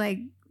 Dude, it's like,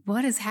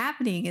 what is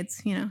happening?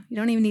 It's, you know, you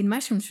don't even need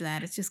mushrooms for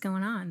that. It's just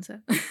going on. So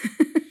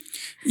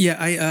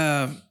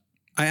yeah,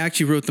 I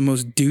actually wrote the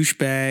most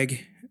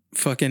douchebag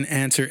fucking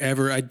answer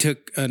ever. I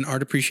took an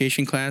art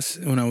appreciation class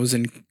when I was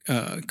in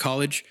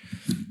college,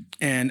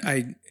 and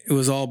it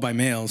was all by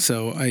mail.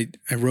 So I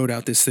wrote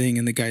out this thing,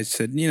 and the guy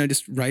said, you know,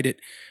 just write it.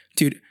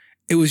 Dude,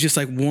 it was just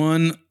like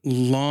one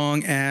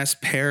long ass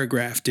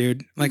paragraph,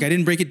 dude. Like I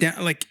didn't break it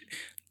down. Like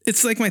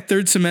it's like my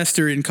third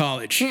semester in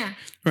college. Yeah.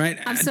 Right.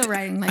 I'm still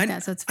writing like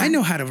that. So it's fine.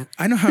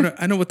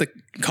 I know what the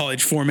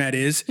college format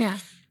is. Yeah.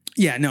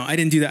 Yeah. No, I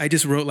didn't do that. I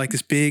just wrote like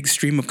this big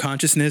stream of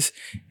consciousness,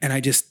 and I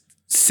just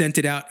sent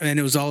it out, and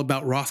it was all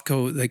about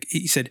Rothko. Like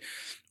he said,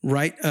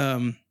 write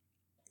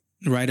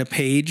a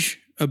page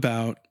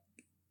about,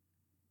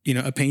 you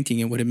know, a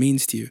painting and what it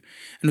means to you.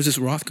 And it was this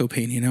Rothko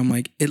painting, and I'm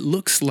like, it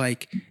looks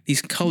like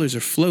these colors are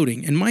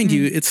floating. And mind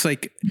you, it's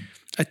like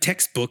a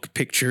textbook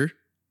picture,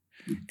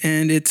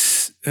 and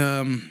it's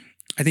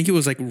I think it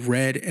was like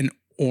red and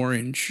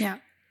orange. Yeah.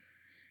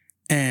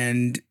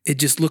 And it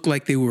just looked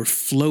like they were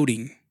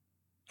floating.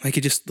 Like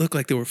it just looked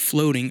like they were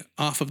floating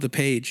off of the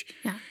page.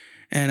 Yeah.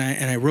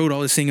 And I wrote all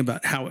this thing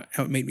about how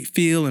it made me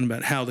feel, and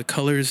about how the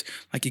colors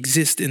like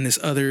exist in this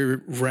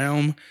other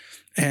realm.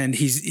 And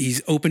he's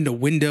opened a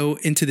window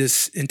into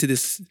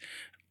this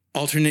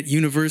alternate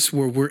universe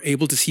where we're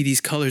able to see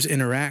these colors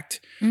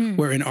interact.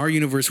 Where in our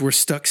universe we're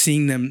stuck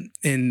seeing them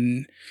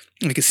in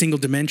like a single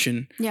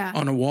dimension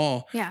on a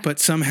wall. Yeah. But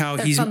somehow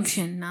their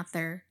function, not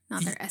their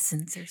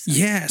essence or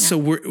something. Yeah. So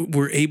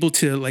we're able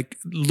to like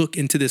look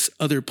into this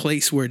other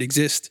place where it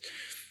exists.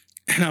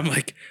 And I'm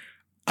like,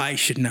 I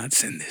should not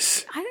send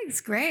this. I think it's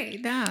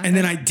great. No, and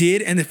then I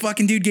did, and the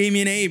fucking dude gave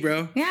me an A,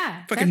 bro.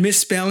 Yeah. Fucking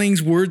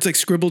misspellings, words like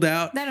scribbled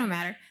out. That don't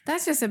matter.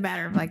 That's just a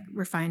matter of like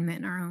refinement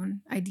in our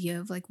own idea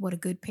of like what a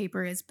good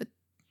paper is. But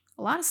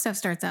a lot of stuff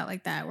starts out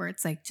like that, where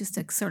it's like just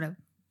a sort of,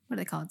 what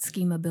do they call it?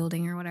 Schema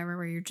building or whatever,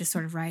 where you're just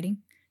sort of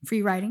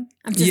free writing.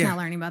 I'm just now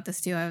learning about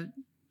this too.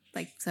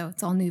 So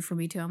it's all new for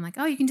me too. I'm like,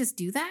 oh, you can just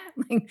do that?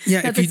 Like,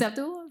 that's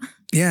acceptable?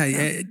 Yeah.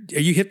 Are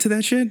you hip to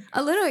that shit?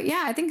 A little,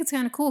 yeah. I think it's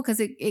kind of cool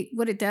because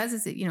what it does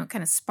is it, you know,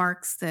 kind of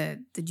sparks the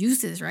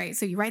juices, right?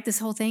 So you write this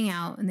whole thing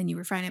out and then you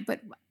refine it.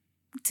 But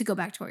to go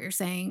back to what you're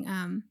saying,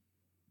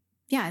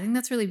 yeah, I think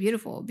that's really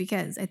beautiful,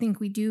 because I think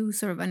we do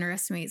sort of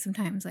underestimate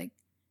sometimes like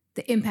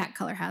the impact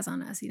color has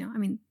on us. You know, I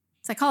mean,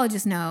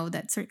 psychologists know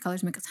that certain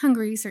colors make us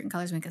hungry, certain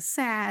colors make us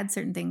sad,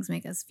 certain things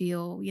make us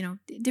feel, you know,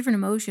 different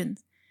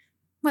emotions.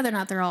 Whether or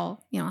not they're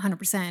all, you know,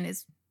 100%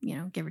 is, you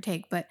know, give or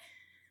take. But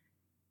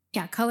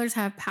yeah, colors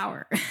have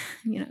power.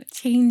 You know, it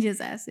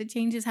changes us. It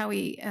changes how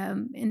we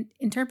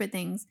interpret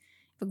things.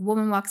 If a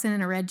woman walks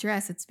in a red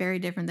dress, it's very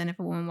different than if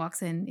a woman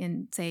walks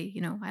in say, you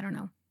know, I don't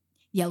know,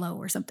 yellow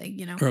or something,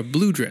 you know. Or a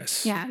blue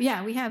dress. Yeah.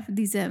 Yeah. We have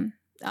these,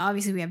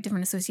 obviously we have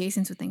different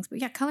associations with things.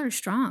 But yeah, color is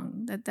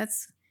strong.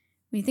 That's,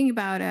 when you think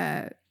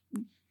about,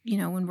 you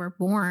know, when we're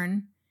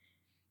born,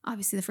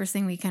 obviously the first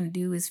thing we kind of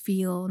do is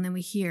feel, and then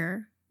we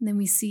hear. And then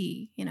we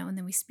see, you know, and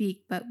then we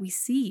speak, but we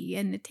see.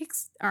 And it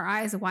takes our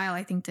eyes a while,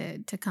 I think,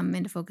 to come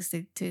into focus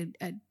to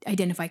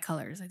identify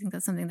colors. I think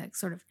that's something that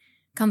sort of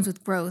comes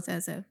with growth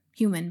as a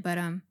human. But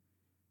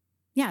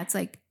yeah, it's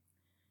like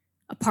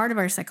a part of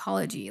our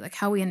psychology, like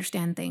how we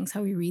understand things,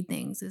 how we read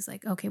things is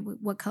like, okay,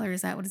 what color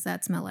is that? What does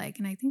that smell like?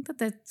 And I think that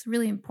that's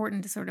really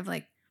important to sort of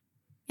like,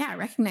 yeah,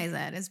 recognize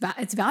that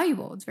it's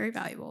valuable. It's very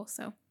valuable.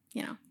 So,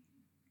 you know.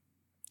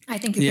 I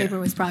think your paper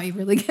was probably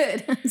really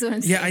good.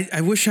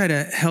 I wish I'd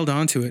held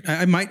on to it.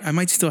 I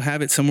might still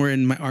have it somewhere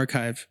in my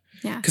archive.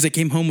 Yeah. Because I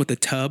came home with a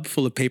tub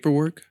full of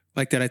paperwork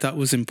like that I thought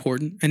was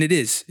important. And it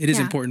is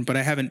important, but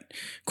I haven't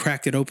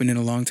cracked it open in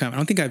a long time. I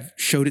don't think I've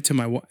showed it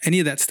to any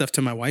of that stuff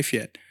to my wife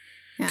yet.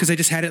 because I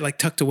just had it like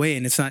tucked away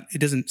and it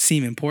doesn't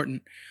seem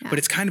important, but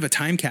it's kind of a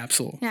time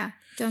capsule. Yeah.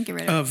 Don't get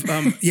rid of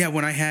it.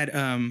 When I had,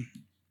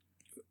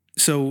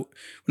 so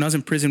when I was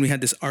in prison, we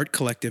had this art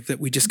collective that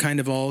we just kind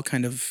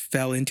of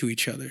fell into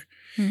each other.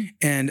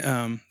 And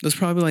there's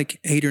probably like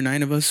 8 or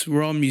 9 of us.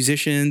 We're all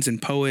musicians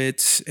and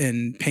poets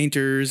and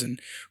painters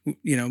and,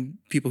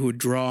 people who would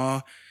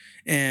draw.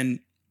 And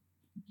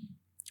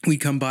we'd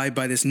come by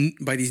these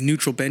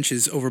neutral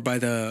benches over by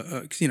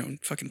the,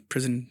 fucking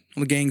prison,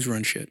 all the gangs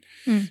run shit.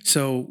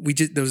 So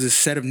there was this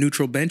set of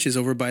neutral benches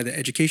over by the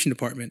education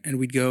department, and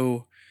we'd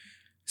go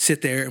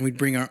sit there and we'd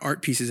bring our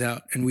art pieces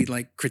out and we'd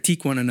like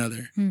critique one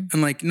another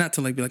and like, not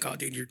to like be like, oh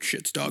dude, your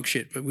shit's dog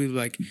shit. But we were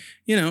like,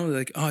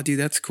 like, oh dude,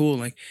 that's cool.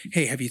 Like,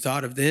 hey, have you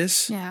thought of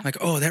this? Yeah. Like,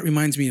 oh, that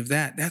reminds me of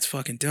that. That's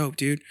fucking dope,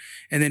 dude.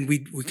 And then we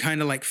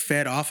kind of like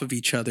fed off of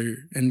each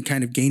other and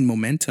kind of gained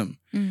momentum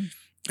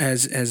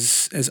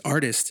as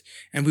artists.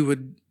 And we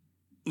would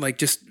like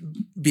just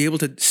be able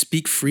to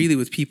speak freely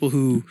with people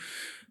who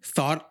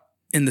thought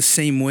in the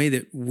same way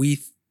that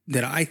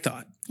I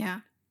thought.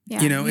 Yeah.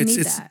 Yeah,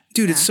 it's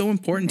dude, it's so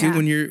important, dude,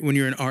 when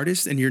you're an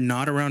artist and you're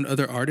not around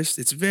other artists.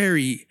 It's a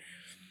very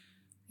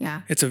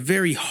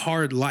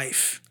hard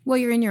life. Well,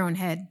 you're in your own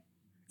head.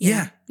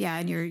 Yeah. Yeah,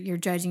 and you're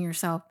judging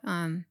yourself.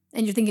 And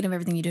you're thinking of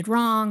everything you did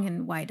wrong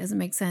and why it doesn't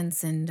make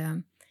sense.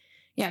 And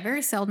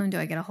very seldom do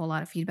I get a whole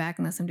lot of feedback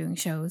unless I'm doing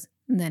shows.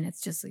 And then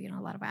it's just, a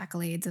lot of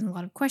accolades and a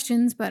lot of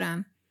questions. But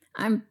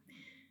I'm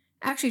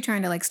actually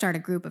trying to like start a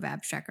group of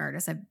abstract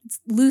artists. It's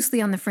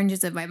loosely on the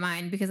fringes of my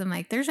mind because I'm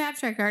like, there's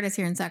abstract artists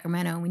here in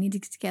Sacramento and we need to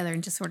get together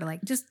and just sort of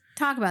like, just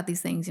talk about these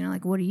things,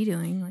 like, what are you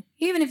doing? Like,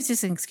 even if it's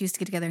just an excuse to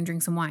get together and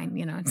drink some wine,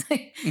 it's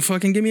like, well,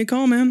 fucking give me a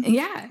call, man.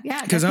 Yeah.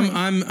 Because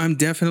I'm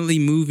definitely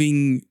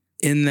moving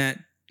in that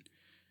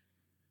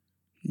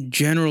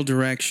general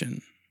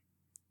direction.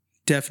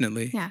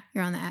 Definitely. Yeah.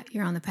 You're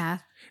on the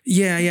path.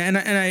 Yeah. And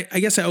I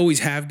guess I always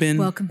have been.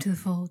 Welcome to the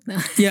fold. No.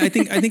 Yeah. I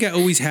think I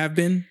always have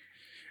been.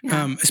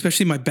 Yeah.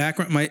 Especially my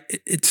background,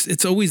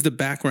 it's always the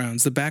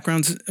backgrounds. The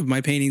backgrounds of my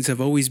paintings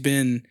have always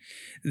been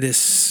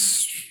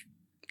this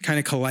kind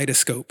of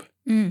kaleidoscope.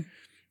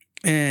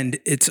 And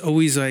it's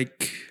always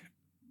like,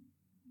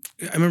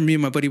 I remember me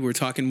and my buddy were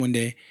talking one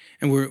day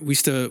and we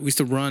used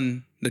to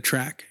run the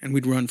track and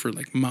we'd run for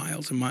like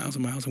miles and miles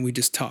and miles and we'd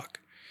just talk.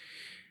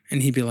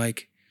 And he'd be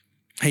like,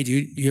 hey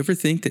dude, you ever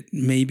think that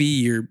maybe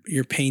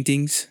your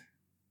paintings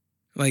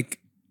like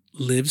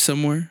live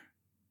somewhere?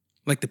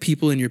 Like the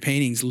people in your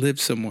paintings live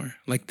somewhere,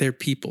 like they're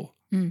people,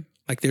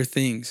 like they're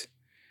things.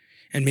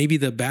 And maybe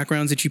the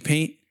backgrounds that you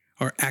paint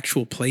are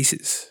actual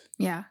places.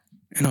 Yeah.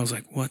 And I was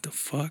like, what the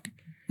fuck?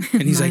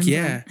 And he's like,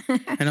 yeah.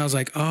 And I was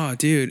like, oh,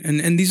 dude.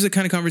 And these are the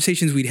kind of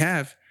conversations we'd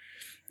have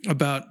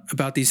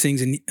about these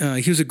things. And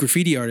he was a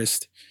graffiti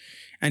artist.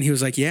 And he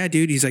was like, yeah,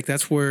 dude. He's like,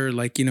 that's where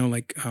like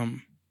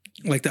the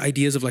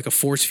ideas of like a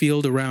force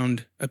field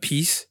around a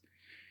piece,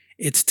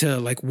 it's to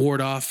like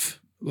ward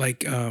off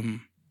like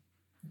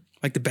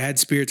the bad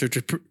spirits or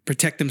to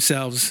protect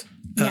themselves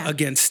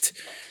against,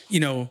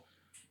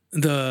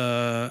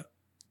 the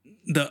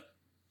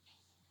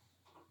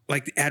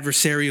like the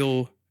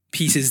adversarial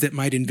pieces that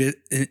might inhabit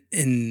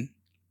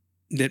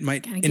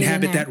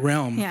that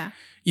realm. Yeah.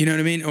 You know what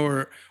I mean?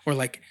 Or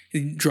like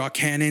draw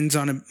cannons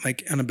on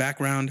a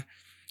background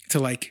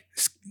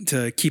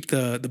to keep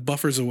the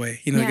buffers away.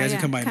 The guys who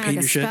come by and paint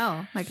your shit.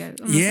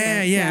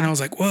 Yeah. And I was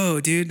like,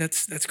 whoa, dude,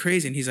 that's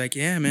crazy. And he's like,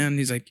 yeah, man.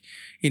 He's like,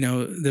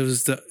 there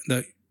was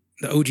the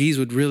OGs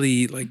would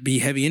really like be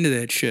heavy into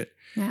that shit.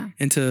 Yeah.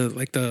 Into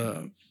like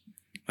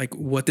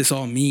what this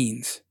all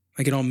means.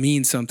 Like it all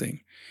means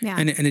something. Yeah.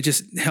 And it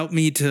just helped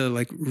me to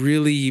like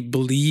really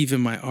believe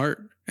in my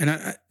art. And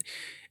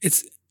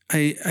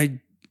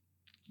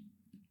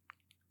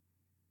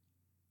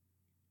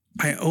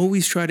I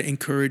always try to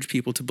encourage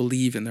people to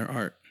believe in their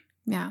art.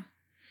 Yeah.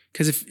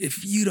 Because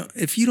if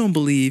you don't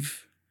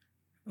believe,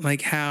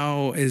 like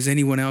how is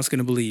anyone else going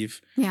to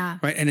believe? Yeah.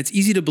 Right. And it's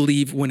easy to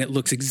believe when it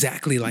looks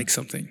exactly like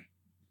something.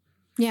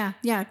 Yeah.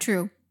 Yeah.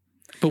 True.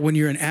 But when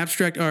you're an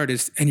abstract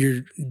artist and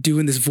you're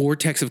doing this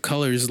vortex of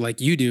colors like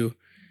you do,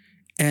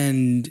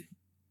 and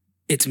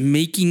it's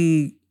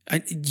making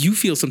you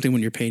feel something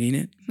when you're painting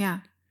it. Yeah.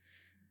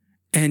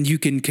 And you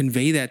can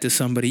convey that to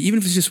somebody, even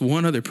if it's just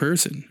one other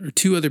person or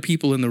 2 other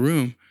people in the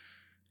room.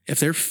 If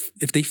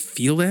they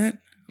feel that,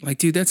 like,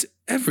 dude, that's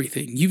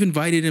everything. You've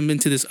invited them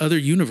into this other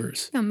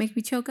universe. Don't make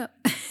me choke up.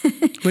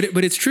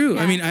 but it's true.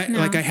 Yeah, I mean,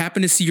 I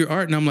happen to see your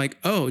art and I'm like,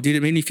 oh, dude,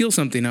 it made me feel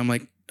something. I'm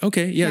like,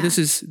 okay, yeah. This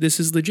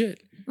is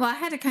legit. Well, I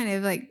had to kind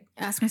of like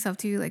ask myself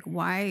too, like,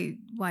 why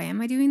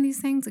am I doing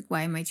these things? Like,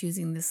 why am I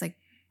choosing this like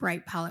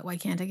bright palette? Why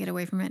can't I get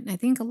away from it? And I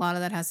think a lot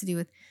of that has to do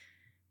with,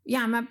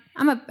 I'm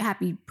a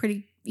happy,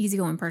 pretty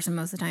easygoing person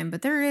most of the time,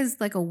 but there is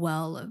like a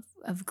well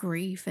of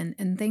grief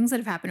and things that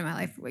have happened in my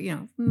life,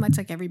 much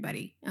like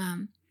everybody.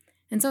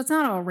 And so it's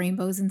not all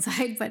rainbows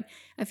inside, but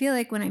I feel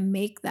like when I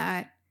make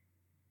that,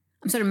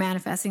 I'm sort of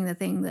manifesting the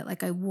thing that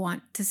like I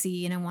want to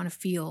see and I want to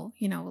feel,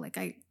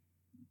 like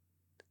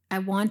I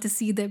want to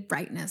see the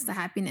brightness, the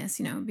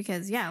happiness,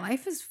 because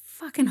life is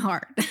fucking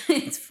hard.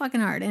 It's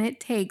fucking hard and it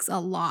takes a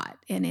lot,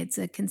 and it's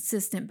a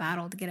consistent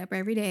battle to get up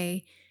every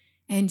day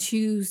and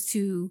choose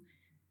to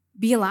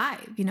be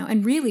alive,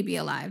 and really be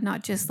alive,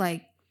 not just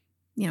like,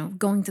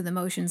 going through the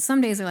motions. Some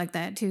days are like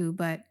that too,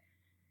 but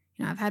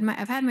I've had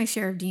my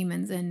share of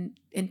demons, and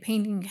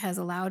painting has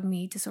allowed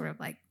me to sort of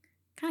like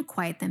kind of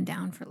quiet them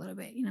down for a little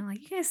bit.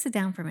 Like, you guys sit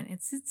down for a minute.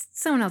 It's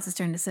someone else's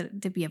turn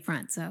to be up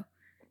front. So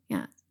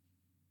yeah,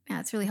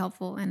 it's really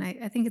helpful, and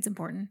I think it's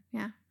important.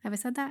 Yeah, have I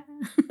said that?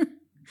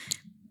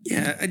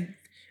 Yeah,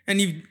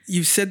 and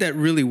you've said that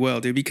really well,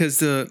 dude. Because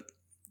the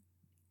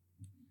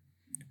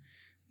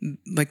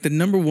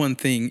number one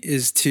thing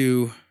is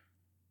to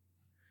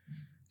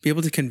be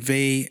able to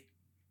convey,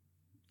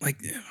 like,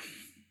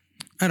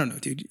 I don't know,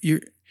 dude, your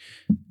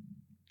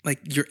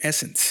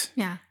essence.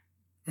 Yeah.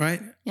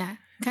 Right? Yeah.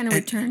 Kind of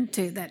return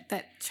to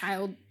that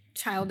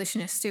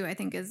childishness too, I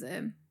think is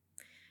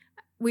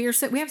we have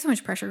so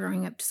much pressure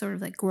growing up to sort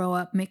of like grow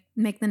up,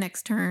 make the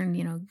next turn,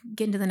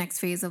 get into the next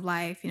phase of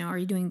life. Are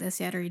you doing this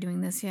yet? Are you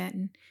doing this yet?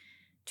 And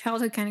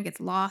childhood kind of gets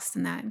lost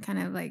in that and kind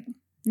of like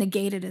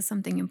negated as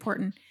something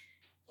important.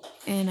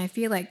 And I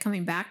feel like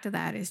coming back to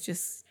that is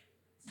just,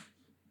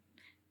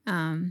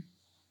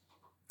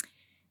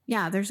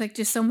 there's like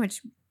just so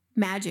much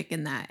magic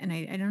in that. And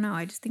I don't know,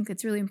 I just think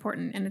it's really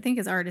important. And I think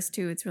as artists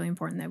too, it's really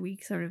important that we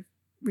sort of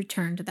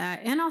return to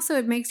that. And also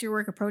it makes your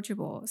work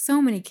approachable.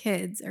 So many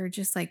kids are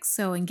just like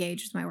so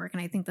engaged with my work.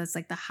 And I think that's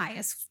like the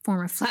highest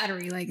form of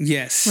flattery. Like,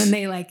 yes, when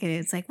they like it,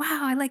 it's like,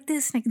 wow, I like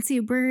this. And I can see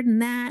a bird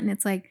and that. And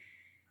it's like,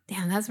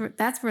 damn,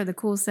 that's where the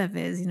cool stuff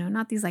is,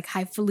 not these like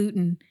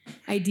highfalutin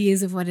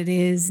ideas of what it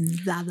is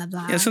and blah, blah,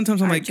 blah. Yeah,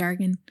 sometimes I'm like,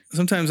 jargon.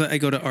 Sometimes I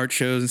go to art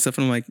shows and stuff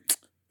and I'm like,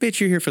 bitch,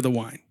 you're here for the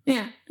wine.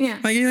 Yeah, yeah.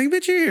 Like, you're like,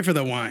 bitch, you're here for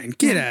the wine.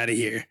 Get out of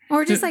here.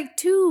 Or just like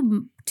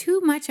too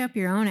much up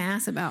your own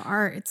ass about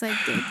art. It's like,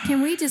 dude,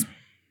 can we just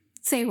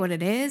say what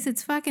it is?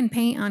 It's fucking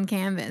paint on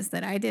canvas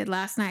that I did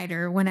last night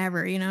or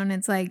whenever, and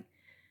it's like,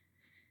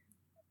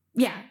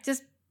 yeah,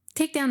 just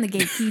take down the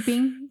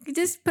gatekeeping.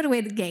 Just put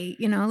away the gate,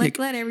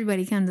 let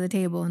everybody come to the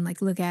table and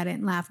like look at it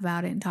and laugh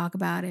about it and talk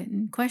about it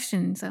and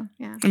question. So,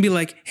 yeah. And be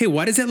like, hey,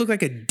 why does that look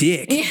like a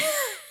dick? Yeah.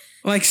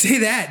 Like, say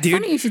that, dude.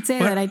 Funny you should say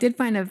that. I did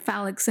find a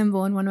phallic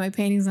symbol in one of my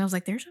paintings, and I was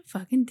like, "There's a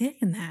fucking dick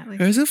in that." Like,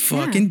 there's a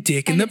fucking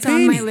dick in the it's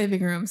painting. on my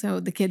living room, so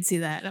the kids see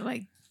that. I'm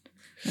like,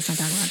 let's not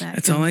talk about that.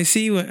 That's all I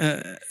see,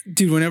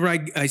 dude. Whenever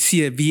I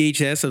see a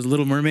VHS of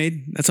Little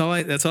Mermaid, that's all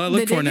I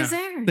look for now.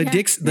 The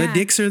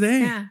dicks are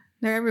there. Yeah,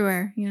 they're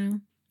everywhere. Yeah.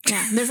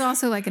 There's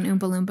also like an Oompa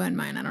Loompa in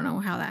mine. I don't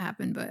know how that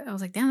happened, but I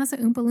was like, damn, that's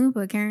an Oompa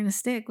Loompa carrying a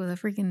stick with a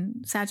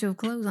freaking satchel of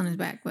clothes on his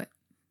back. But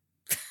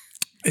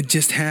it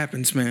just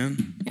happens,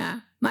 man.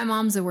 Yeah. My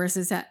mom's the worst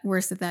at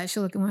that.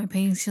 She'll look at my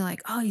paintings. She's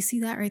like, oh, you see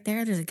that right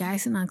there? There's a guy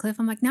sitting on a cliff.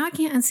 I'm like, now I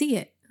can't unsee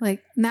it.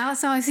 Like, now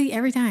that's all I see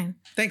every time.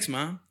 Thanks,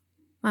 Mom.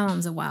 My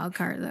mom's a wild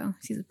card, though.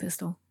 She's a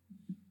pistol.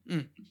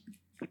 Mm.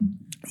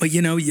 But,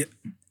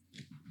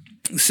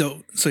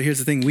 so here's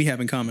the thing we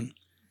have in common.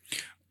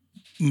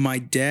 My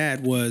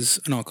dad was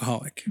an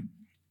alcoholic,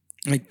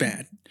 like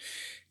bad.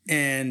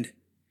 And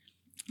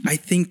I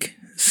think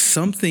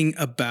something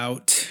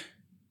about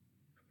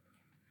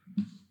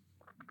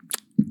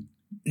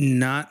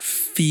not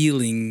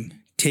feeling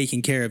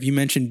taken care of. You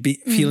mentioned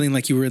feeling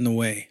like you were in the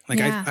way. Like,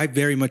 yeah. I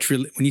very much,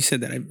 when you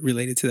said that, I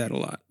related to that a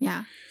lot.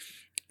 Yeah.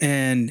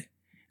 And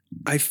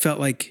I felt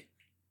like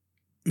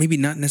maybe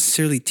not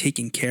necessarily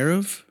taken care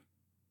of.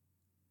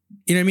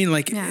 You know what I mean?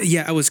 Like,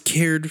 yeah I was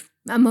cared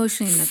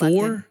emotionally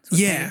neglected.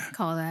 Yeah.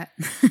 Call that.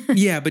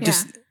 Yeah. But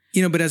just,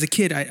 but as a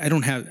kid, I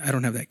don't have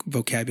that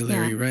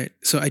vocabulary, right?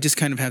 So I just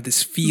kind of have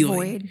this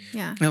feeling. Void.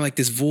 Yeah. I like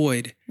this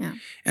void. Yeah.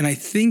 And I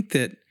think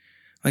that,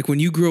 like,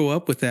 when you grow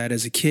up with that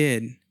as a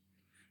kid,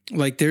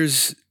 like,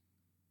 it's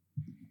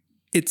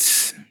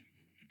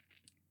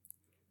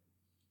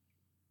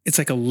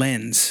like a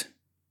lens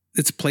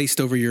that's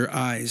placed over your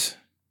eyes.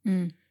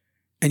 Mm.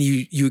 And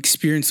you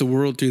experience the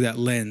world through that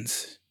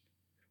lens.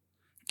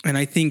 And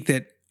I think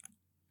that,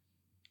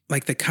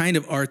 like, the kind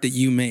of art that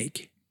you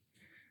make,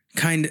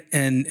 and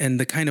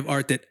the kind of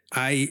art that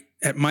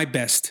at my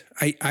best,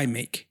 I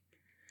make,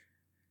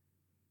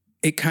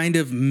 it kind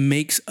of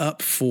makes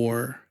up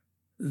for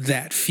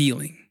that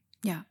feeling.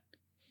 Yeah.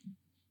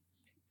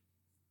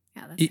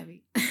 Yeah, that's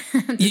heavy.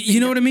 You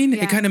know what I mean?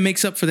 Yeah. It kind of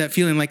makes up for that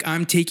feeling, like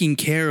I'm taking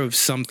care of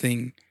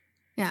something.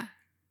 Yeah.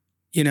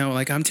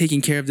 Like I'm taking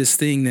care of this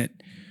thing that,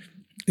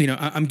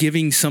 I'm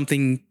giving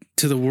something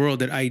to the world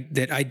that I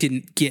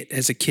didn't get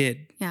as a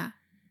kid. Yeah.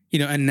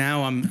 And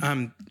now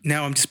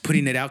I'm just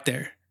putting it out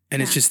there,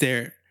 and it's just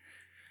there.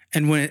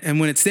 And when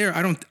it's there,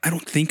 I don't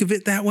think of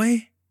it that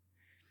way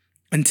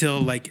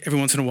until, like, every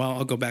once in a while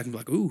I'll go back and be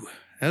like, ooh,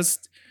 there's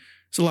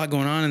a lot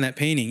going on in that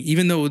painting,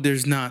 even though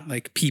there's not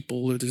like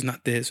people, or there's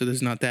not this, or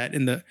there's not that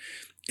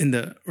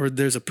or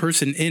there's a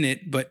person in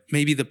it, but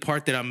maybe the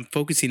part that I'm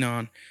focusing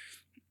on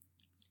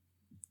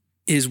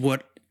is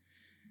what's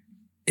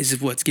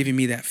giving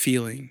me that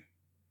feeling.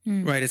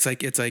 Mm. Right. It's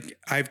like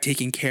I've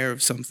taken care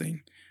of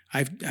something.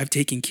 I've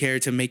taken care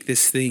to make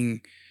this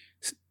thing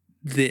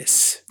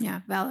this.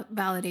 Yeah,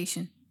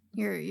 validation.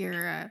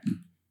 You're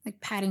like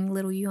patting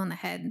little you on the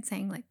head and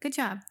saying like, "Good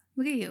job,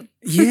 look at you."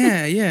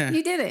 Yeah, yeah.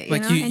 You did it,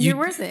 like and you're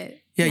worth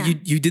it. Yeah,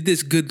 you did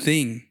this good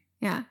thing.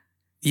 Yeah.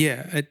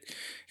 Yeah,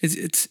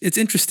 it's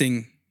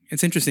interesting.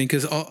 It's interesting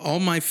because all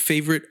my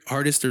favorite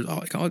artists are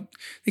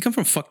they come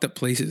from fucked up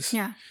places.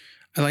 Yeah.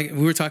 We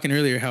were talking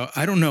earlier how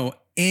I don't know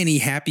any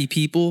happy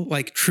people,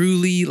 like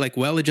truly like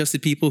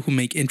well-adjusted people who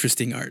make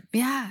interesting art.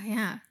 Yeah,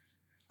 yeah.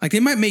 Like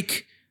they might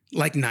make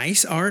like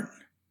nice art.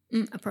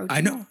 Approachable.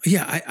 I know.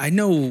 Yeah, I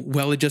know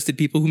well-adjusted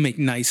people who make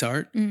nice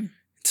art. Mm.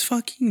 It's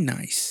fucking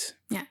nice.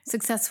 Yeah,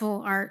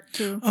 successful art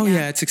too. Oh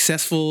yeah, it's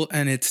successful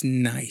and it's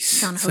nice.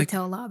 It's on a it's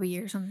hotel lobby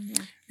or something.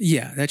 Yeah.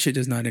 Yeah, that shit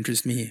does not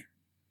interest me.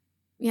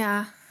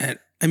 Yeah.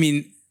 I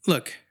mean,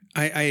 look,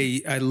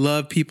 I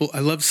love people.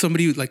 I love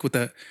somebody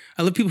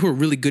I love people who are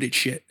really good at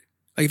shit.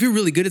 Like if you're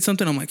really good at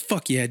something, I'm like,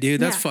 fuck yeah,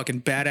 dude. That's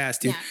fucking badass,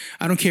 dude. Yeah.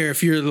 I don't care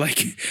if you're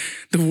like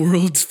the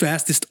world's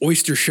fastest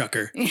oyster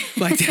shucker.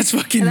 Like that's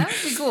fucking that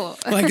would be cool.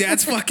 Like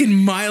that's fucking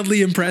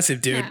mildly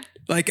impressive, dude. Yeah.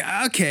 Like,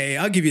 okay,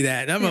 I'll give you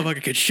that. That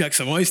motherfucker could shuck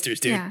some oysters,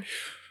 dude. Yeah.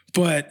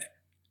 But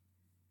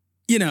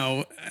I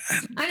know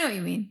what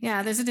you mean.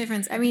 Yeah, there's a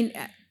difference. I mean,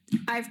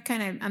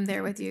 I'm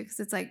there with you because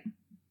it's like,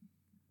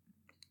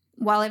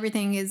 while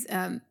everything is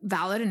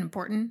valid and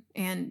important,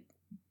 and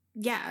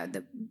yeah,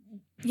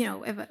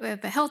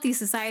 if a healthy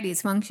society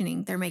is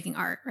functioning, they're making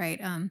art,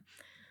 right?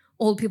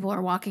 Old people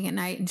are walking at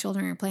night and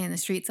children are playing in the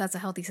streets. That's a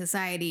healthy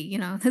society.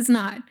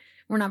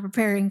 We're not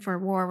preparing for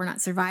war. We're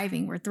not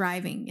surviving. We're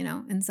thriving,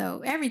 and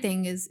so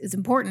everything is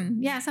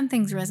important. Yeah, some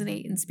things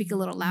resonate and speak a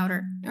little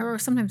louder or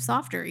sometimes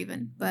softer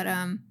even. But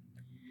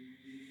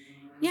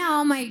yeah,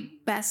 all my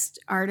best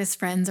artist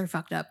friends are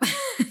fucked up.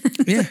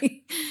 Yeah.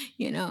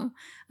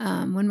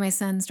 When my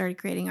son started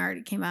creating art,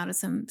 it came out of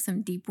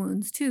some deep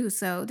wounds too.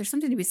 So there's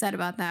something to be said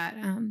about that.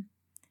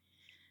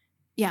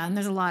 Yeah, and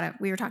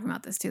we were talking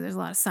about this too. There's a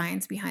lot of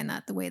science behind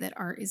that, the way that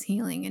art is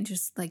healing and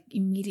just like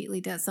immediately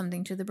does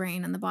something to the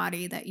brain and the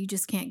body that you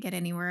just can't get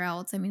anywhere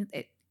else. I mean,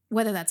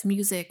 whether that's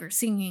music or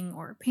singing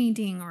or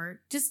painting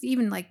or just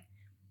even like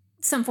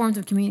some forms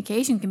of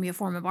communication can be a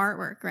form of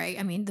artwork, right?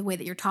 I mean, the way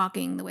that you're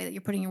talking, the way that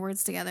you're putting your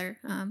words together,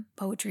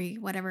 poetry,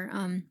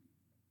 whatever.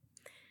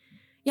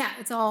 Yeah,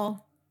 it's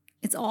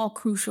all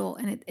crucial,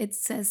 and it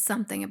says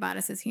something about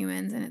us as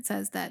humans, and it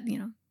says that,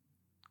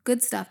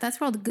 good stuff. That's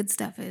where all the good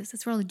stuff is.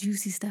 That's where all the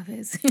juicy stuff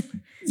is.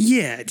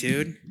 Yeah,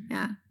 dude.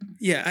 Yeah.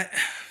 Yeah.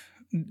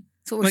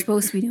 That's what we're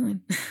supposed to be doing.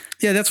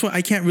 Yeah, that's why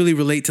I can't really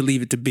relate to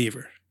Leave It to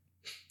Beaver.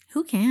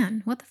 Who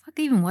can? What the fuck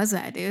even was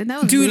that, dude?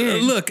 That was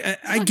weird. Look,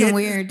 I get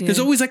weird, dude. There's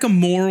always like a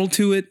moral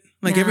to it.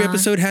 Like every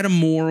episode had a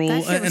moral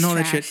and all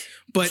that shit.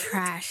 But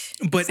trash.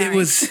 But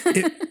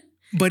sorry.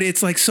 But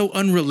it's like so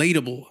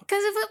unrelatable.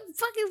 Because if it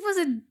fucking was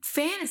a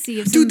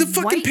fantasy of dude, the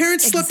fucking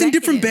parents slept in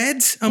different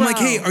beds. I'm like,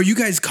 hey, are you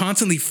guys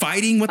constantly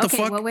fighting? What the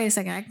fuck? Well, wait a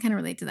second. I can kind of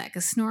relate to that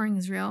because snoring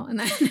is real.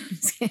 And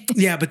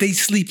yeah, but they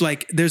sleep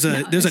like there's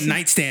a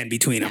nightstand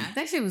between them.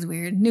 That shit was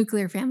weird.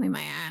 Nuclear family,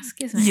 my ass.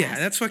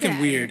 That's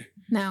fucking weird.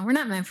 No, we're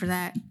not meant for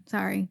that.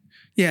 Sorry.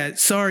 Yeah,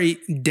 sorry.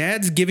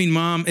 Dad's giving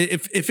mom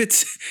if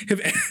it's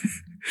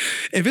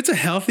a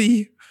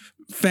healthy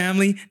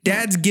family,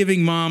 Dad's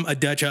giving mom a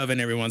Dutch oven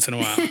every once in a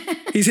while.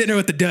 He's hitting her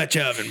with the Dutch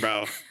oven,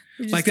 bro.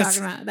 We were just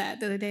talking about that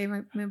the other day.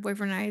 My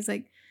boyfriend and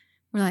I,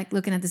 we're like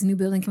looking at this new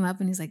building come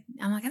up, and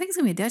I'm like, I think it's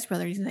gonna be a Dutch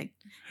brother. He's like,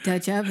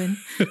 Dutch oven.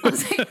 I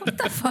was like, what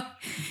the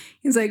fuck?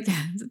 He's like,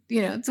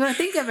 yeah, it's what I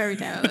think of every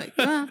time. I'm like,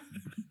 well,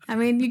 I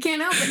mean, you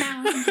can't help it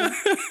now.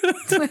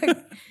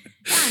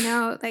 Yeah,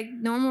 no, like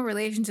normal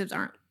relationships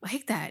aren't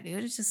like that,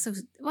 dude. It's just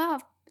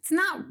it's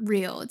not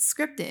real. It's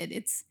scripted.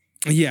 It's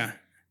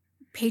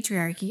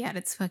patriarchy at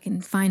its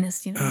fucking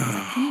finest,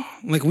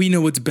 like we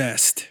know what's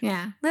best.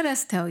 Yeah, let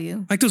us tell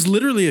you. Like there's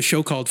literally a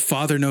show called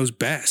Father Knows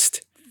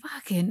Best.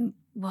 Fucking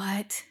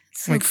what?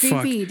 So like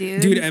creepy,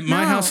 dude. Dude, at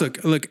my house,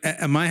 look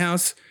at my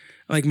house,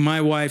 like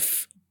my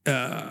wife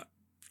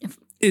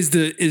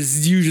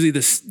is usually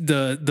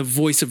the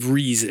voice of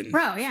reason.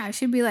 Bro, yeah, it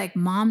should be like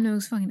mom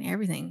knows fucking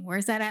everything.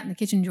 Where's that at in the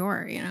kitchen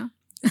drawer,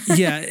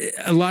 Yeah,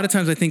 a lot of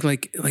times I think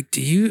like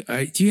do you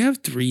have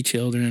 3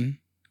 children?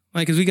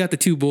 Like, cause we got the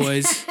 2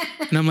 boys,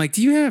 and I'm like,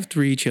 do you have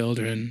 3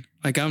 children?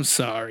 Like, I'm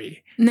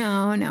sorry.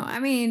 No. I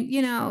mean,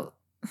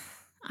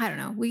 I don't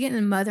know. We get in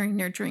the mothering,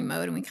 nurturing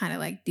mode, and we kind of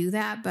like do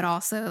that, but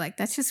also like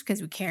that's just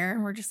because we care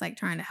and we're just like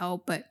trying to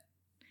help. But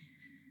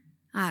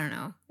I don't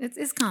know.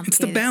 It's complicated. It's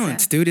the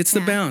balance, dude. It's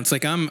the balance.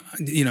 Like I'm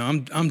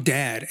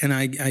dad, and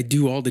I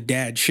do all the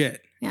dad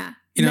shit. Yeah.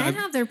 Men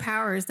have their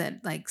powers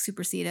that like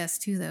supersede us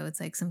too, though. It's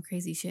like some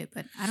crazy shit,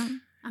 but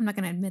I'm not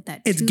going to admit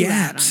that. It's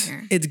gaps.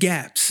 It's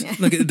gaps. Yeah.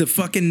 Like the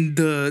fucking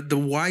the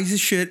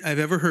wisest shit I've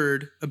ever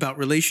heard about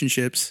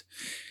relationships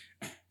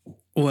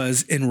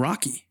was in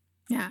Rocky.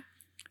 Yeah.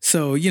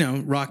 So,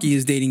 Rocky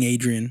is dating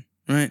Adrian,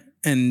 right?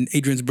 And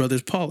Adrian's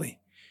brother's Paulie.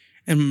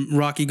 And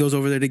Rocky goes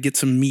over there to get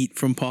some meat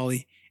from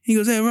Paulie. He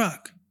goes, hey,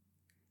 Rock,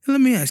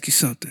 let me ask you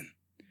something.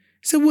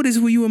 He said, what is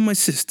it with you and my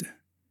sister?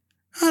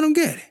 I don't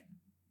get it.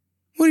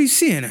 What are you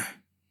seeing her?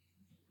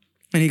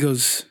 And he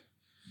goes,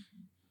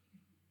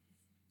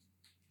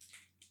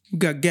 we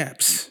got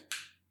gaps.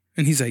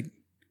 And he's like,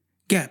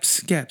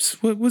 gaps.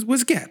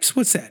 What's gaps?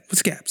 What's that?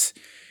 What's gaps?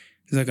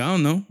 He's like, I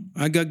don't know.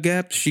 I got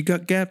gaps. She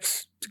got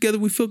gaps. Together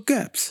we fill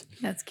gaps.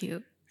 That's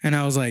cute. And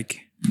I was like,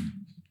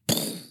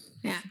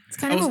 yeah, it's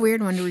kind of a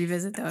weird one to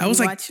revisit though. I was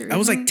like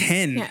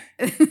 10 yeah.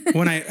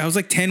 when I was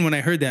like 10 when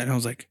I heard that, and I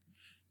was like,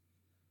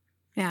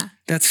 yeah,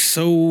 that's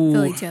so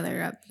fill each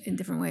other up in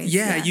different ways.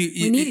 Yeah,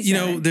 we need each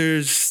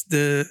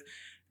other.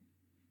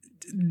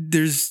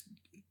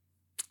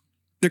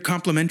 They're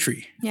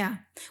complementary. Yeah.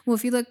 Well,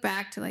 if you look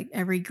back to like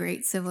every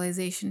great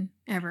civilization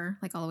ever,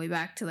 like all the way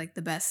back to like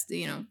the best,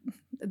 the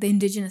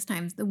indigenous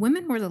times, the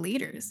women were the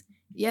leaders.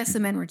 Yes, the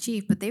men were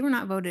chief, but they were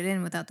not voted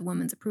in without the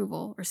women's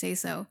approval or say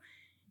so.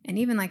 And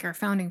even like our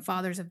founding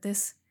fathers of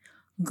this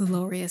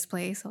glorious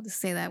place, I'll just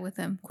say that with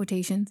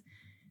quotations,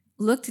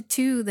 looked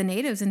to the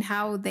natives and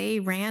how they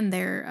ran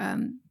their,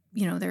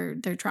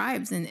 their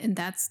tribes. And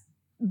that's,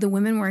 the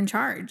women were in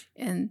charge.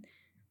 And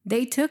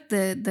they took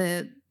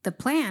the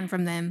plan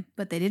from them,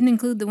 but they didn't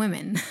include the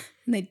women.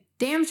 And they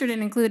damn sure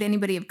didn't include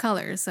anybody of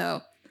color.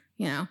 So,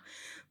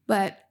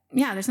 but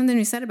yeah, there's something to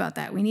be said about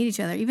that. We need each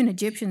other. Even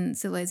Egyptian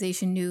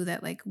civilization knew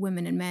that like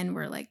women and men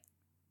were like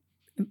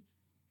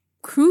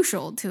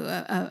crucial to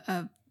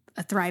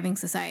a thriving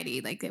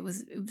society. Like it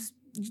was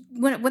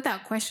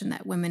without question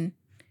that women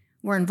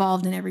were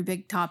involved in every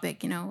big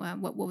topic,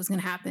 what was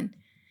going to happen.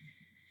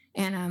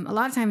 And a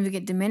lot of times we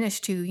get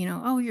diminished to,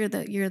 oh, you're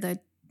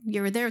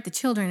there with the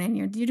children and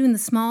you're doing the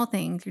small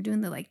things. You're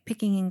doing the like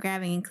picking and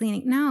grabbing and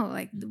cleaning. No,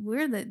 like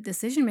we're the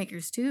decision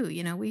makers too.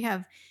 We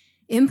have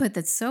input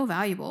that's so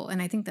valuable.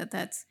 And I think that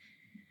that's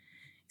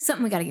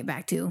something we got to get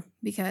back to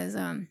because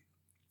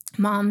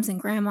moms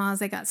and grandmas,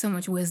 they got so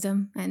much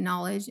wisdom and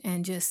knowledge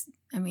and just,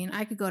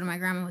 I could go to my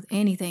grandma with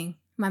anything.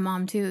 My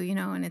mom too,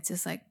 and it's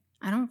just like,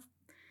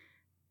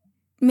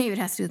 maybe it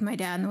has to do with my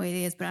dad and the way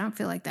he is, but I don't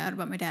feel like that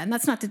about my dad. And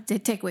that's not to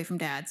take away from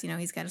dads.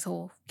 He's got his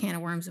whole can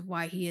of worms of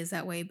why he is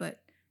that way, but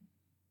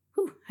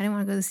I didn't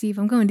want to go to Steve.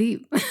 I'm going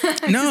deep.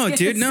 No,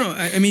 dude, no.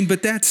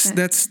 But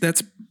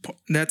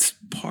that's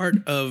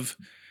part of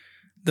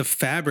the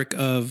fabric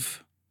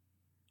of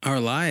our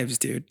lives,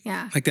 dude.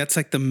 Yeah. Like that's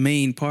like the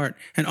main part.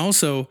 And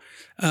also,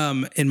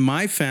 in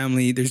my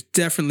family, there's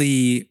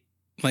definitely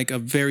like a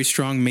very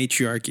strong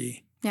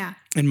matriarchy. Yeah.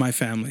 In my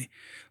family.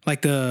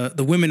 Like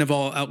the women have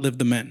all outlived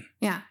the men.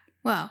 Yeah.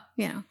 Well,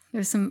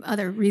 there's some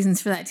other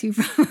reasons for that too.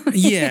 Probably.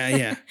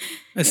 Yeah.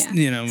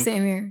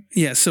 Same here.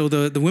 Yeah. So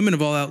the women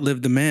have all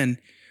outlived the men,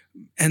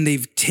 and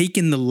they've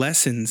taken the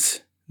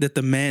lessons that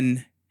the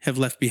men have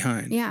left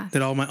behind. Yeah.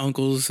 That all my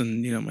uncles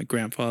and, my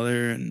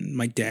grandfather and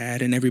my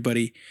dad and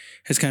everybody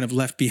has kind of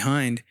left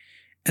behind,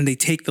 and they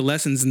take the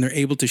lessons and they're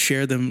able to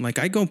share them. Like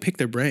I go and pick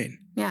their brain.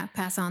 Yeah.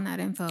 Pass on that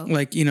info.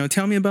 Like,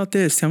 tell me about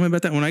this. Tell me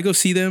about that. When I go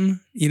see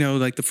them,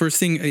 like the first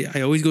thing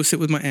I always go sit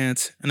with my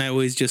aunts, and I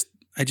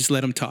just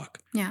let them talk.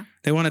 Yeah.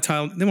 They want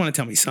to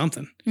tell me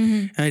something.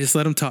 Mm-hmm. And I just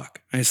let them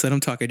talk. I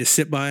just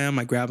sit by them.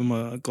 I grab them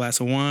a glass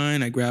of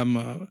wine. I grab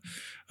them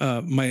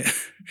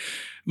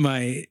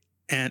my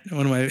aunt,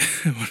 one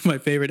of my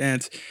favorite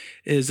aunts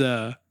is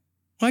I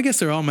guess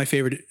they're all my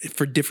favorite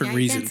for different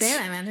reasons. You can't say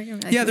that, man. They're gonna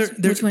be like,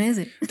 which one is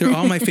it? They're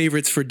all my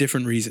favorites for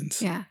different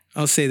reasons. Yeah.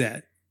 I'll say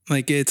that.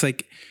 Like it's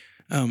like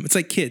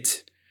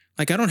kids.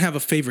 Like I don't have a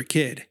favorite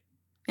kid.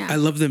 Yeah. I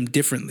love them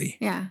differently.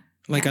 Yeah.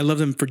 Like I love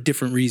them for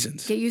different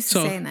reasons. Get used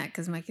to saying that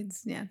because my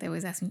kids, they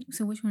always ask me,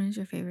 so which one is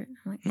your favorite?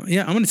 I'm like,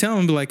 yeah, I'm going to tell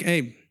them, be like,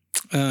 hey,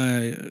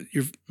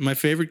 you're my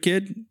favorite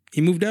kid.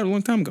 He moved out a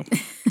long time ago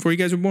before you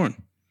guys were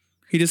born.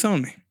 He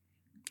disowned me.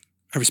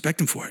 I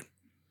respect him for it.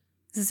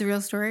 Is this a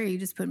real story or you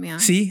just put me on?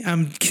 See,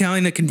 I'm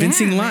telling a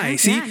convincing lie. Man.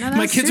 See, no,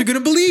 my kids are going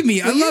to believe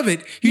me. I love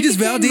it. You just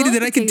validated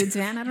that I can.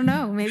 Man, I don't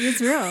know. Maybe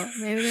it's real.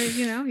 Maybe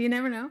you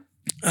never know.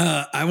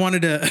 I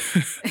wanted to.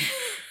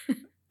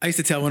 I used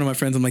to tell one of my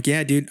friends, I'm like,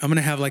 yeah, dude, I'm going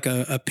to have like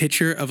a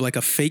picture of like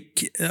a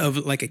fake of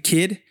like a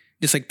kid.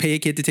 Just like pay a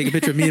kid to take a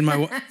picture of me and my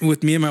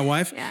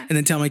wife, and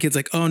then tell my kids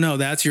like, oh no,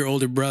 that's your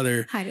older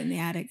brother. Hide it in the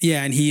attic.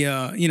 Yeah, and he,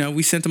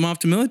 we sent him off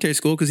to military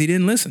school because he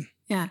didn't listen.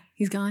 Yeah,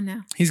 he's gone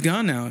now.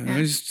 Yeah.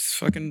 He's just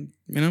fucking,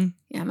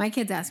 Yeah, my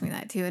kids ask me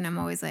that too, and I'm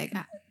always like,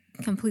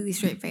 completely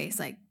straight face,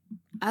 like,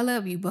 I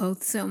love you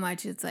both so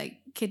much. It's like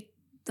kid,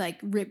 like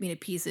rip me to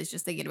pieces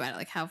just thinking about it,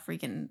 like how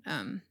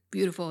freaking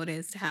beautiful it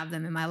is to have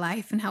them in my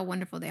life and how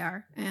wonderful they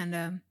are. And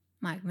I'm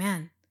like,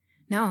 man,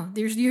 no,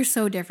 you're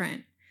so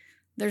different.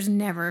 There's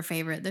never a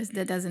favorite.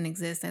 That doesn't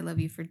exist. I love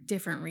you for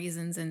different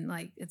reasons, and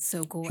like it's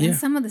so cool. Yeah. And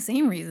some of the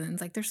same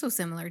reasons. Like they're so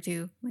similar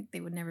too. Like they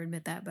would never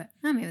admit that, but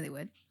maybe they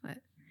would. But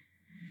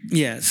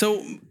yeah.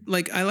 So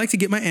like I like to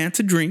get my aunt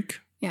a drink.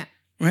 Yeah.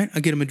 Right.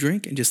 I get them a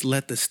drink and just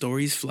let the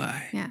stories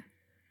fly. Yeah.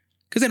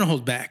 Because they don't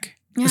hold back.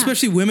 Yeah.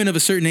 Especially women of a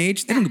certain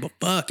age, they don't give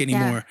a fuck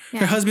anymore. Yeah.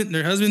 Their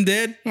husband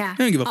dead. Yeah.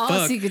 They don't give a fuck.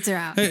 All secrets are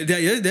out.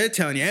 They're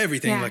telling you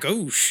everything. Yeah. Like,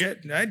 oh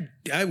shit,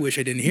 I wish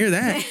I didn't hear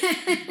that.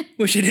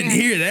 Wish I didn't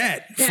hear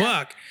that. Yeah.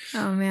 Fuck.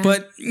 Oh man.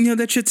 But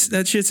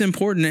that shit's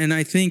important, and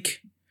I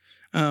think,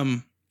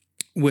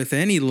 with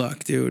any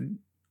luck, dude,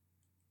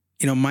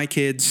 my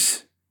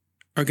kids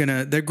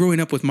they're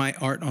growing up with my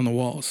art on the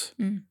walls.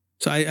 Mm.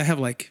 So I have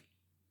like,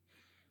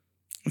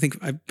 I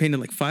think I painted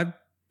like 5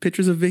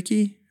 pictures of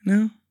Vicky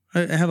now.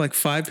 I have like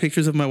 5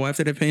 pictures of my wife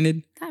that I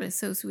painted. That is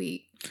so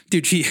sweet.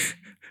 Dude, she...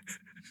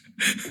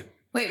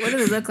 Wait, what do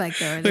they look like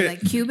though? Are they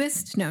like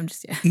cubist? No, I'm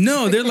just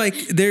No, they're like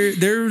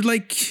they're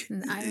like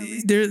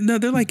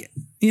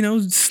you know,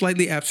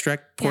 slightly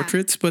abstract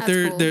portraits, but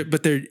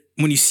they're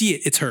when you see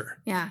it, it's her.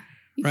 Yeah.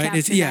 Right?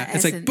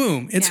 It's like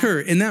boom, it's her.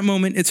 In that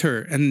moment, it's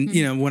her. And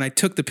you know, when I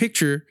took the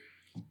picture,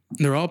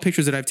 they're all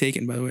pictures that I've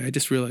taken, by the way. I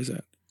just realized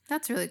that.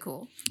 That's really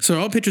cool. So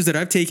they're all pictures that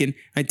I've taken.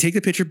 I take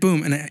the picture,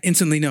 boom, and I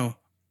instantly know,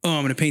 oh,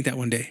 I'm gonna paint that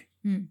one day.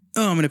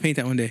 Oh, I'm going to paint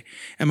that one day.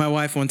 And my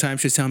wife one time,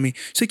 she's telling me,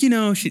 she's like, you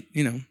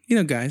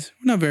know, guys,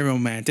 we're not very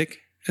romantic,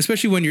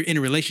 especially when you're in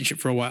a relationship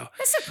for a while.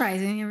 It's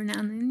surprising every now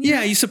and then.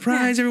 Yeah, you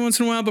surprise every once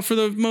in a while, but for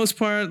the most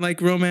part,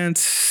 like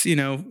romance, you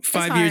know,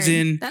 5 years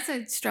in. That's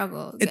a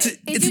struggle. It's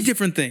a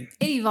different thing.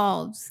 It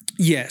evolves.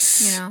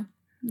 Yes. You know?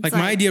 Like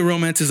my idea of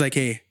romance is like,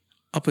 hey,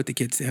 I'll put the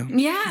kids down.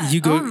 Yeah. You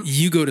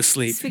go to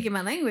sleep. Speaking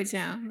my language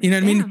now. You know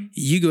what I mean?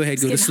 You go ahead,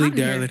 go to sleep,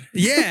 darling.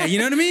 Yeah, you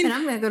know what I mean? And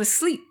I'm going to go to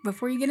sleep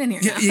before you get in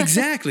here. Yeah,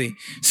 exactly.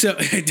 So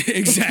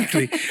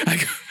exactly.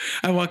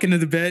 I walk into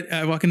the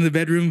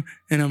bedroom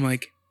and I'm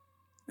like,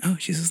 oh,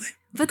 she's asleep.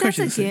 But that's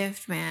a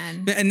gift,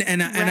 man.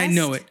 And I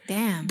know it.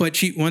 Damn. But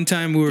one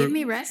time we were... Give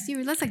me rest.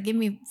 That's like, give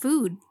me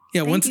food.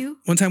 Yeah, one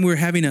time we were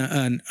having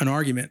an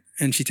argument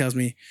and she tells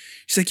me,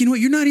 she's like, you know what?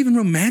 You're not even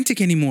romantic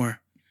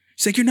anymore.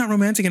 She's like, you're not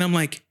romantic. And I'm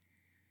like,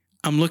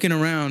 I'm looking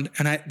around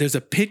and there's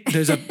a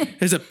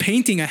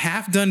painting, a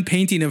half done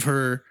painting of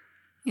her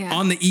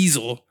on the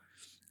easel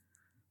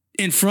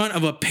in front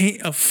of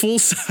a full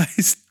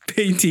size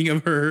painting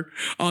of her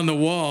on the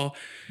wall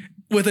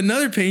with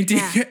another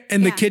painting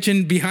in the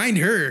kitchen behind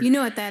her. You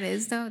know what that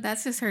is though?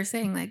 That's just her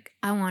saying like,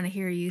 I want to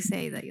hear you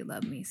say that you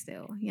love me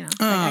still, you know?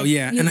 Oh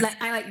yeah.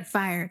 I like your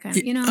fire kind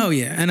of, you know? Oh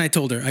yeah. And I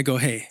told her, I go,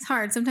 hey. It's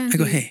hard. Sometimes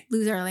we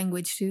lose our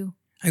language too.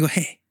 I go,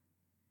 hey,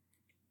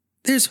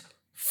 there's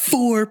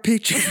 4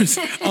 pictures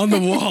on the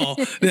wall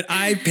that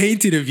I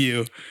painted of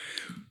you.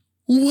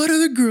 What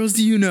other girls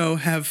do you know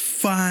have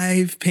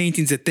 5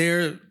 paintings that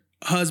their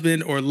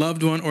husband or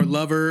loved one or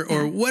lover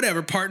or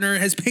whatever partner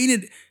has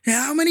painted?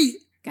 How many?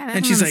 God,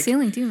 and she's on the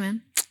ceiling too,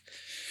 man.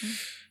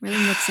 Really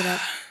mix it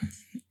up.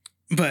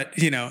 But,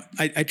 you know,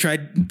 I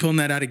tried pulling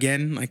that out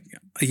again, like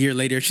a year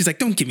later. She's like,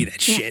 don't give me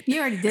that shit. You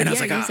already did. And I was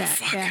like, oh,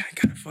 fuck. Yeah.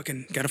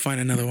 I gotta find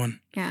another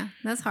one. Yeah,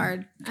 that's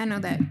hard. I know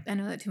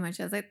that too much.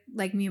 I was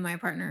like me and my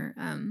partner,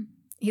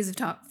 he's a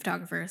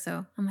photographer.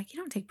 So I'm like, you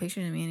don't take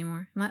pictures of me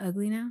anymore. Am I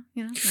ugly now?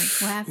 You know,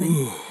 like what happened?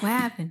 Ooh. What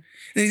happened?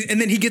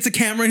 And then he gets a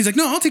camera and he's like,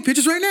 no, I'll take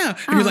pictures right now.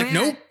 And you're like,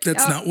 nope,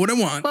 that's not what I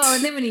want. Well,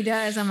 and then when he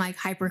does, I'm like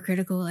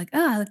hypercritical, like,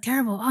 oh, I look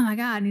terrible. Oh my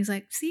God. And he's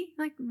like, see,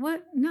 like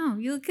what? No,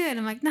 you look good.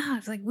 I'm like, no,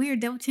 it's like weird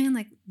double chin,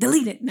 like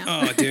delete it. No.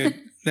 Oh,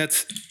 dude.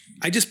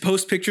 I just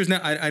post pictures now.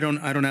 I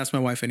don't ask my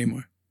wife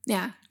anymore.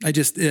 Yeah. I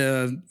just,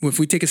 if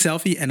we take a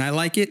selfie and I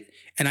like it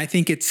and I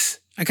think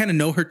I kind of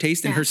know her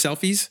taste in her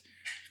selfies,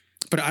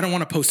 but I don't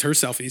want to post her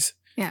selfies.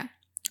 Yeah.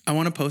 I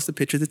want to post a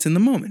picture that's in the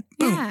moment.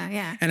 Boom.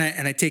 Yeah. And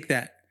I take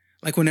that.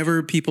 Like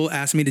whenever people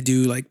ask me to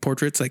do like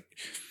portraits, like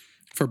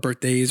for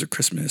birthdays or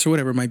Christmas or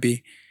whatever it might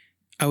be,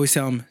 I always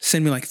tell them,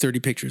 send me like 30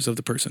 pictures of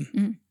the person.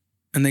 Mm.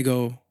 And they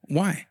go,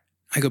 why?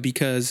 I go,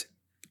 because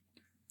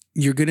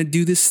you're going to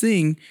do this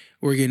thing.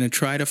 We're going to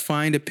try to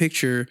find a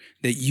picture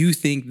that you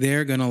think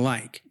they're going to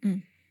like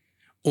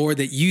or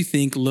that you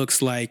think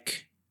looks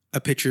like a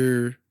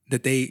picture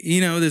that they,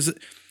 you know,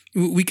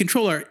 we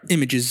control our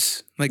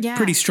images like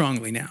pretty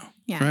strongly now.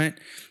 Yeah. Right.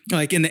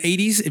 Like in the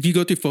 80s, if you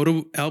go through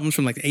photo albums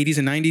from like the 80s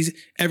and 90s,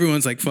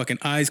 everyone's like fucking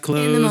eyes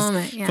closed, in the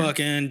moment,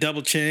 fucking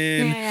double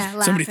chin,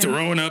 somebody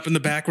throwing up in the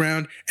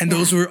background. And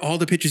those were all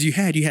the pictures you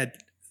had. You had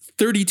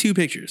 32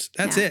 pictures.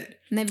 That's it.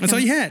 That's all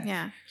you had.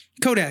 Yeah.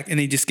 Kodak. And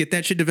they just get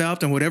that shit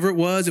developed and whatever it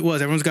was.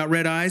 Everyone's got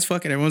red eyes.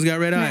 Fuck it. Everyone's got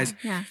red eyes.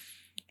 Yeah.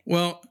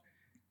 Well,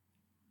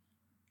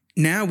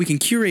 now we can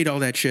curate all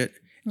that shit.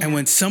 Yeah. And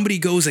when somebody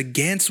goes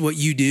against what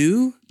you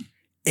do,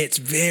 it's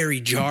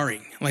very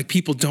jarring. Like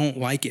people don't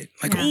like it.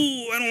 Like,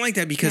 oh, I don't like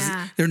that because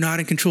they're not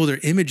in control of their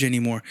image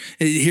anymore.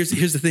 Here's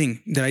the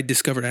thing that I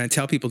discovered. And I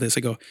tell people this.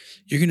 I go,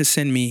 you're going to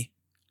send me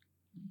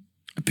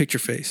a picture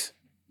face.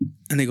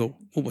 And they go,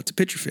 well, what's a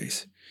picture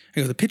face?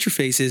 I go, the picture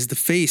face is the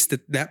face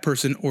that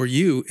person or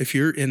you, if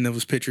you're in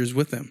those pictures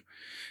with them,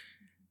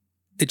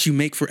 that you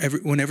make for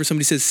whenever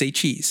somebody says, say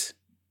cheese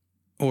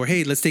or,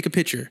 hey, let's take a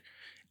picture.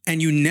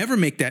 And you never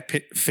make that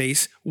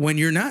face when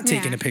you're not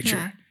taking a picture.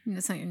 Yeah.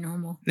 That's not your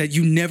normal. That's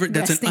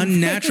an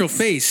unnatural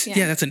face.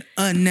 Yeah, that's an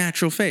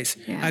unnatural face.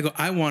 Yeah. I go,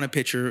 I want a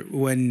picture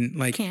when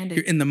like Candid.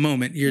 You're in the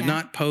moment. You're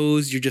not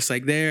posed. You're just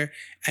like there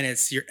and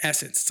it's your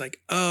essence. It's like,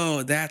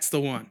 oh, that's the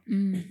one.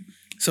 Mm.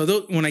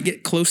 So when I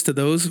get close to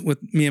those with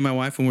me and my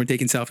wife, when we're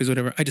taking selfies,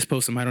 whatever, I just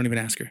post them. I don't even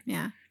ask her.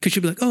 Yeah. Because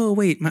she'll be like, oh,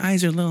 wait, my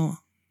eyes are low.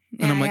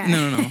 And I'm like,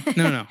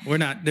 no. We're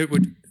not.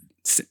 We're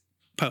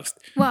post.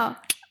 Well,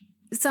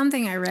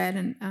 something I read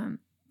and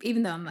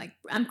even though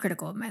I'm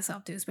critical of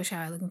myself too, especially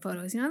how I look in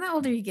photos. You know, the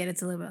older you get,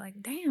 it's a little bit like,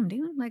 damn,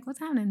 dude, like what's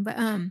happening? But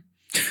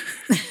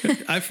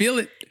I feel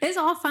it. It's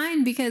all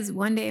fine because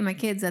one day my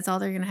kids, that's all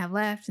they're going to have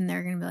left. And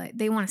they're going to be like,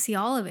 they want to see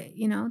all of it.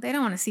 You know, they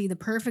don't want to see the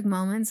perfect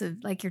moments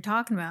of like you're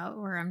talking about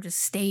where I'm just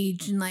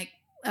staged and like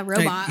a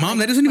robot. Hey, Mom, like,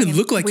 that doesn't even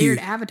look like weird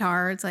you.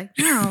 avatar. It's like,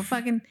 no,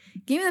 fucking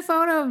give me the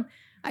photo.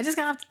 I just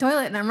got off the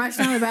toilet and I'm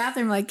rushing out of the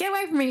bathroom. Like, get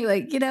away from me.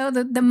 Like, you know,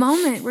 the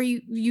moment where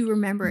you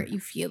remember it, you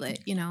feel it,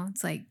 you know,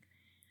 it's like,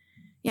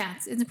 yeah,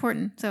 it's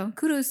important. So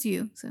kudos to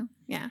you. So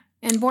yeah.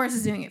 And Boris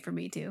is doing it for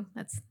me too.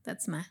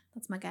 That's my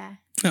guy.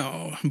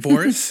 Oh,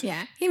 Boris?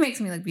 Yeah. He makes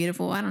me look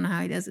beautiful. I don't know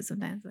how he does it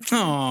sometimes.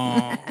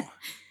 Oh.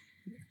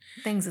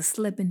 Things are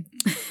slipping.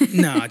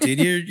 Nah, dude,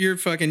 you're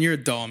a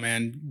doll,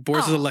 man.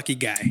 Boris is a lucky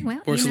guy.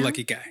 Well, Boris is a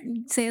lucky guy.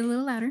 Say it a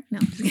little louder. No.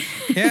 Just kidding.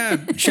 Yeah.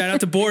 Shout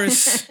out to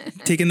Boris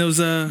taking those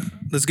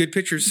good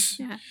pictures.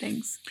 Yeah,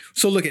 thanks.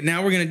 So look at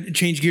now we're gonna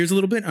change gears a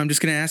little bit. I'm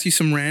just gonna ask you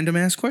some random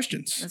ass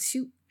questions. Let's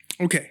shoot.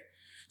 Okay.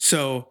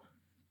 So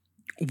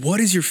what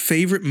is your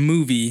favorite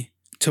movie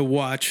to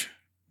watch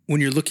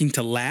when you're looking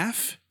to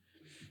laugh?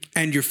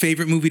 And your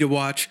favorite movie to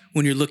watch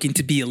when you're looking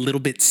to be a little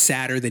bit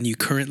sadder than you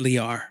currently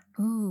are?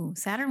 Ooh,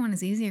 sadder one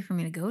is easier for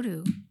me to go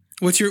to.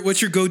 What's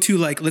your go-to,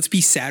 like, let's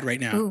be sad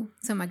right now? Ooh,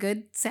 so my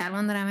good sad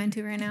one that I'm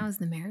into right now is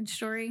The Marriage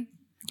Story.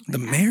 The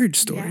Marriage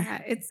Story?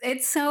 Yeah,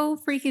 it's so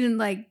freaking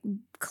like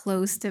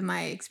close to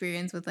my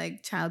experience with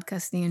like child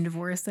custody and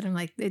divorce that I'm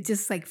like, it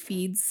just like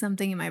feeds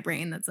something in my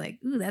brain that's like,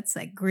 ooh, that's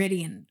like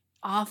gritty and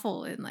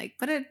awful and like,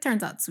 but it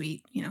turns out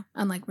sweet, you know,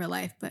 unlike real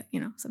life, but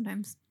you know,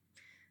 sometimes.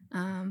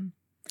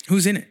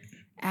 Who's in it?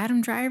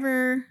 Adam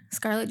Driver,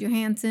 Scarlett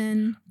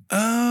Johansson.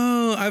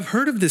 Oh, I've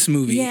heard of this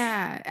movie.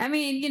 Yeah. I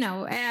mean, you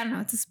know, I don't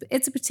know.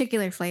 It's a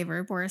particular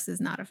flavor. Boris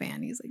is not a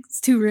fan. He's like, it's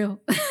too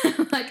real.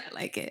 Like, I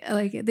like it. I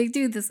like it. They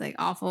do this like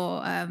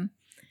awful,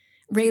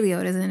 Ray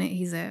Liotta's in it.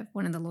 He's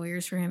one of the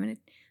lawyers for him. And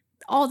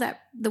all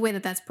that, the way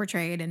that that's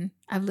portrayed. And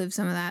I've lived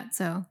some of that.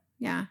 So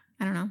yeah,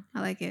 I don't know.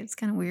 I like it. It's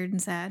kind of weird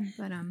and sad,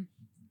 but,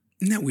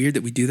 isn't that weird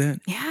that we do that?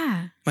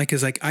 Yeah. Like,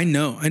 cause like, I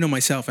know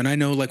myself and I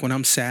know like when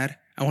I'm sad,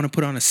 I want to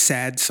put on a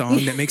sad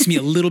song that makes me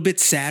a little bit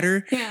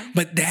sadder,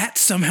 but that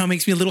somehow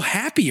makes me a little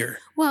happier.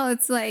 Well,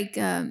 it's like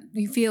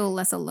you feel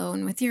less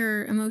alone with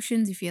your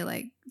emotions. You feel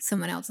like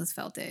someone else has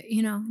felt it.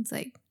 You know, it's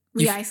like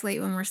we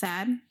isolate when we're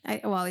sad.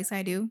 Well, at least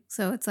I do.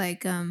 So it's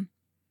like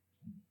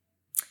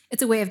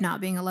it's a way of not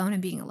being alone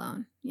and being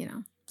alone. You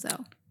know,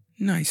 so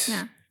nice.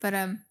 Yeah, but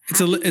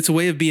it's a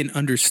way of being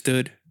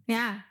understood.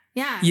 Yeah.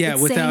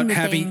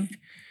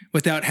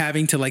 Without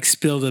having to like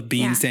spill the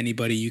beans to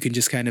anybody, you can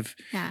just kind of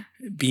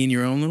be in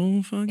your own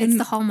little fucking. It's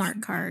the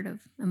Hallmark card of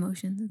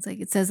emotions. It's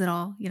like it says it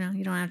all. You know,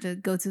 you don't have to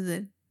go through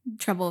the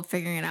trouble of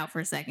figuring it out for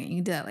a second. You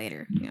can do that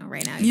later. You know,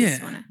 right now you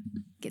just want to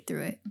get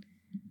through it.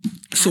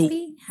 So,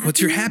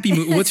 what's your happy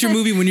movie? What's your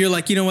movie when you're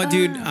like, you know what,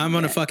 dude, I'm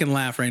gonna fucking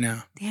laugh right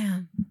now?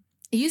 Damn.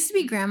 It used to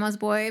be Grandma's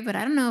Boy, but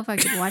I don't know if I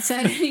could watch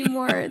that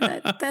anymore.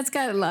 That's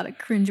got a lot of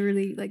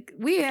cringeworthy. Like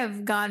we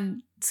have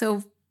gone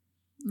so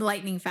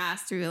lightning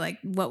fast through like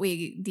what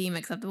we deem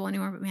acceptable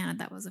anymore, but man,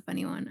 that was a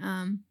funny one.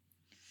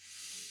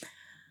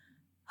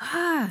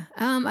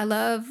 I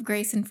love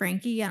Grace and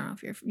Frankie. I don't know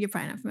if you're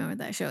probably not familiar with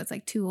that show. It's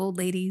like two old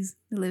ladies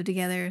that live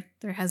together.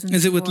 Their husbands.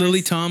 Is it with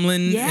Lily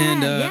Tomlin? Yeah,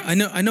 and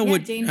yes. I know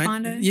what Jane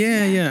Fonda.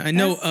 I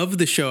know of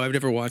the show. I've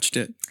never watched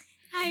it.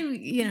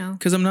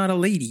 Because I'm not a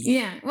lady.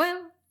 Yeah,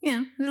 well.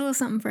 Yeah, there's a little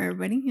something for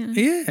everybody. You know?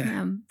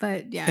 Yeah.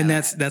 But yeah. And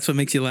that's what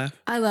makes you laugh?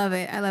 I love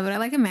it. I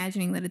like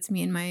imagining that it's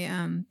me and my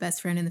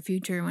best friend in the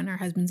future when our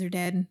husbands are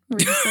dead. We're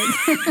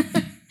just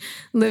like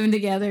living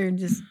together and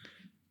just,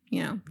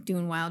 you know,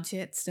 doing wild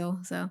shit still.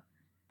 So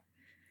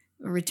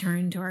a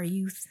return to our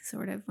youth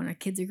sort of when our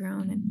kids are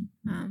grown.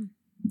 And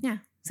yeah.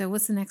 So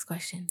what's the next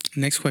question?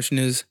 Next question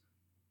is,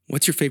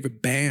 what's your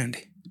favorite band?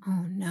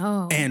 Oh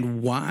no.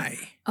 And why?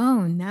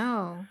 Oh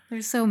no.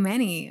 There's so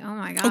many. Oh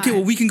my god. Okay,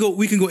 well we can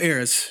go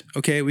eras.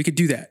 Okay, we could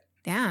do that.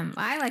 Damn.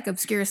 I like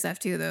obscure stuff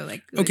too though.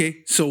 Like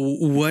okay, so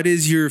what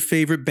is your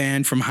favorite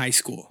band from high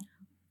school?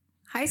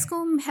 High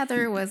school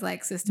Heather was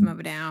like System of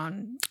a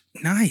Down.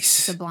 Nice.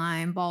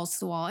 Sublime, balls to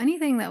the wall.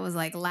 Anything that was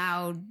like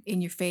loud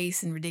in your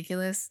face and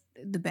ridiculous,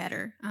 the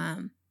better.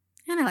 And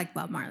I like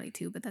Bob Marley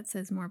too, but that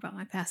says more about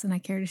my past than I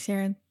care to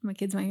share. My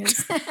kids might hear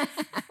this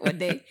one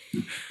day.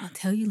 I'll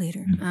tell you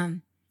later.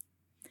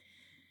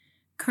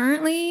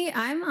 Currently,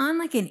 I'm on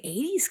like an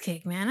 80s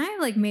kick, man. I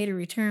like made a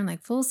return,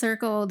 like Full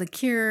Circle, The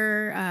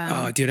Cure.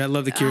 Oh, dude, I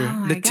love The Cure. Oh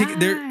my God.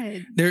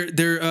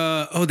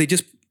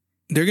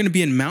 They're gonna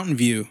be in Mountain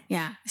View.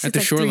 Yeah, it's at the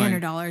like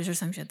shoreline. $300 or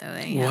some shit though.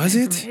 Was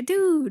it,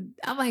 dude?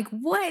 I'm like,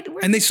 what?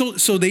 And they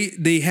sold. So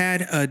they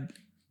had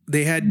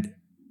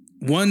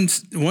one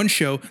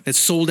show that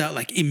sold out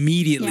like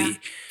immediately,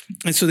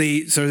 and so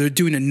they're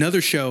doing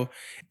another show.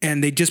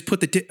 And they just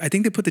put I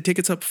think they put the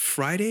tickets up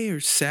Friday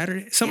or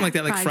Saturday, something like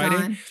that, like Friday.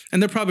 Gone.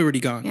 And they're probably already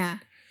gone. Yeah.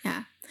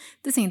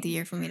 This ain't the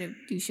year for me to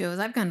do shows.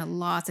 I've gone to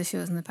lots of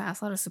shows in the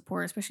past, a lot of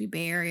support, especially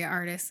Bay Area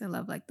artists. I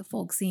love like the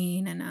folk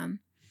scene and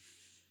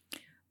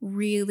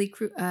really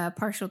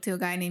partial to a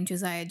guy named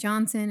Josiah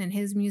Johnson and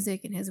his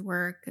music and his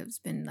work has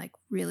been like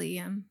really,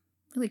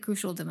 really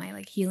crucial to my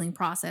like healing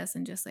process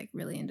and just like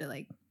really into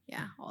like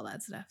yeah, all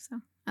that stuff.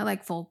 So I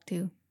like folk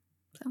too.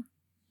 So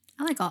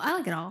I like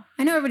it all.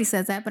 I know everybody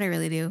says that, but I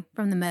really do.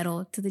 From the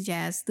metal to the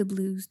jazz, the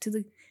blues to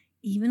the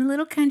even a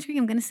little country.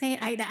 I'm gonna say it.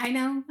 I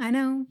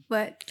know,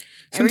 but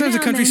sometimes a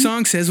country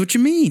song says what you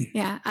mean.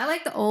 Yeah, I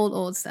like the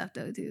old stuff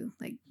though too,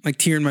 like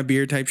Tear in My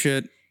Beer type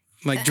shit,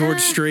 like George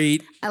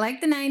Strait. I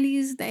like the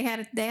 '90s. They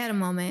had a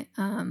moment,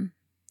 and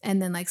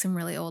then like some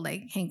really old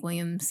like Hank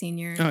Williams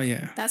Sr. Oh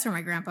yeah, that's where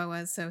my grandpa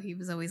was, so he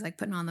was always like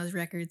putting on those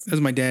records. That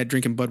was my dad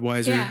drinking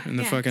Budweiser and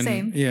the fucking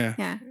same.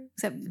 yeah.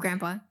 Except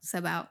grandpa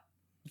sub out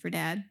for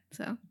dad,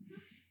 so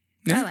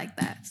I like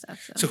that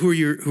stuff. So who are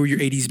your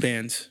 '80s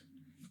bands?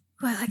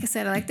 Well, like I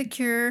said, I like The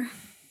Cure.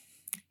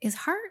 Is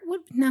Heart?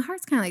 No,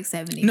 Heart's kind of like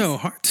 '70s. No,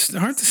 Heart's the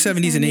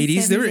 '70s and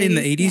 '80s. They were in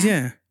the '80s,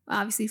 yeah.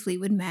 Obviously,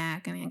 Fleetwood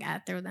Mac. I mean, I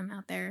gotta throw them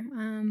out there.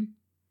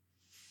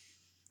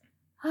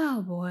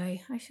 Oh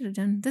boy, I should have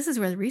done. This is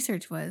where the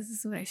research was.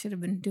 This is what I should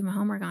have been doing my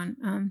homework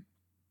on.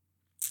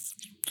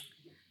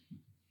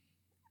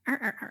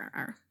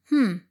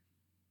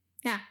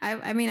 Yeah,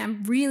 I mean,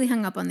 I'm really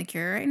hung up on The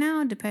Cure right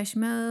now. Depeche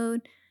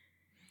Mode.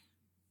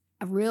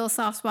 A real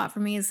soft spot for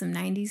me is some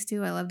 '90s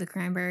too. I love the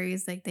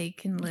Cranberries. Like they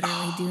can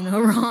literally do no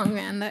wrong,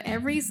 man.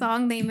 Every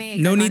song they make.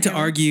 No Need to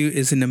Argue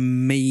is an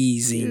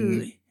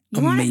amazing.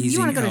 You want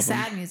to go to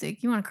sad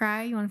music? You want to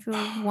cry? You want to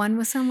feel one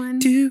with someone?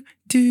 Do.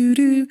 Yeah,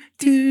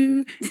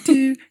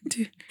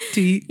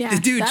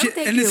 dude,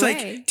 and it's away.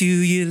 Like, do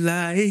you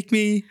like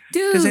me?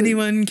 Dude, does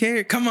anyone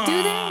care? Come on.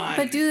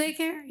 Do they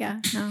care?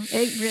 Yeah, no,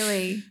 it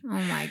really. Oh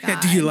my god. Yeah,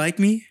 do you like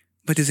me?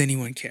 But does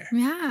anyone care?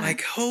 Yeah.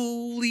 Like,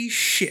 holy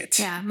shit.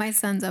 Yeah, my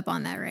son's up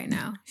on that right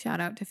now. Shout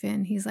out to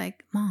Finn. He's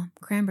like, Mom,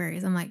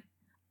 Cranberries. I'm like,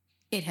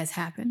 it has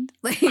happened.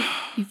 Like,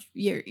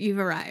 you've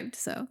arrived.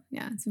 So,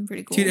 yeah, it's been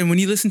pretty cool. Dude, and when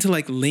you listen to,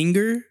 like,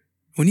 Linger,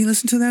 when you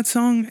listen to that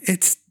song,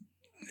 it's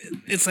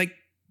like,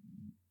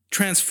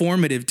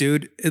 transformative,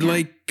 dude. It,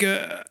 like,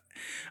 I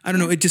don't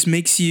know. It just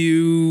makes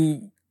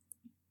you,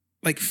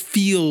 like,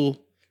 feel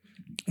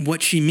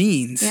what she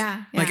means.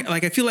 Yeah.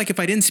 Like I feel like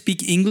if I didn't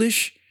speak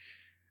English,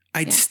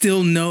 I'd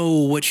still know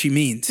what she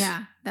means.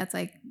 Yeah, that's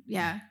like,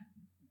 yeah,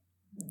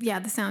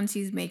 the sounds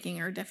she's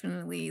making are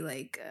definitely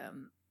like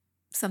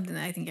something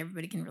that I think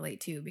everybody can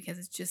relate to because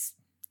it's just,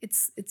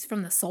 it's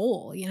from the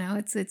soul, you know.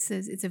 It's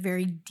a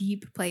very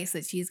deep place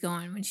that she's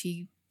going when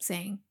she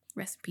sang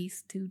 "Rest in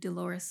Peace" to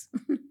Dolores.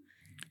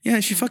 Yeah,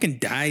 she fucking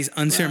dies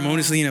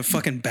unceremoniously in a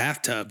fucking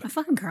bathtub. I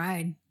fucking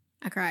cried.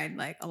 I cried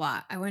like a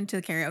lot. I went to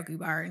the karaoke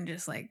bar and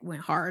just like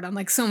went hard on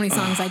like so many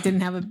songs I didn't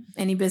have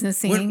any business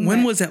singing.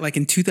 When was that? Like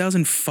in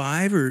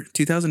 2005 or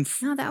 2000?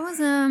 No, that was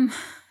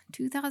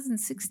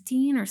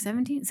 2016 or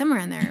 17, somewhere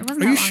in there. It wasn't. Are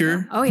that you long sure?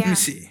 ago. Oh yeah. Let me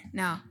see.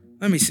 No.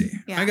 Let me see.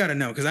 Yeah. I gotta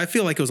know because I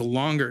feel like it was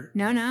longer.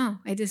 No.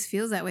 It just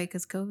feels that way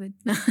because COVID.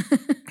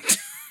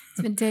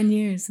 It's been 10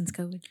 years since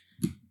COVID.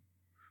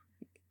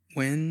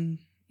 When?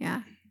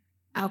 Yeah.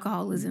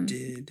 Alcoholism.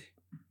 Did.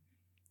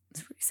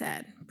 It's pretty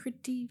sad.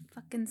 Pretty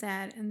fucking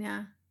sad. And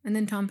yeah. And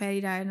then Tom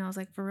Petty died and I was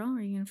like, for real?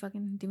 Are you gonna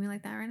fucking do me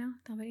like that right now?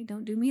 Tom Petty,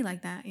 don't do me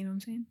like that. You know what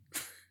I'm saying?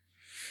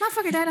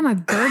 Motherfucker died on my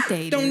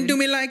birthday, dude. Don't do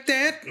me like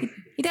that.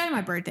 He died on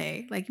my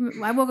birthday. Like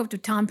I woke up to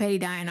Tom Petty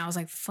dying and I was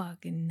like,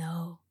 fucking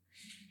no.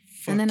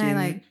 And then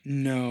I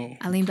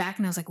leaned back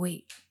and I was like,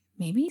 wait,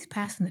 maybe he's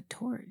passing the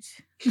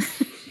torch.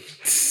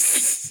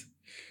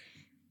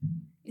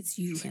 It's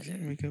you, Heather.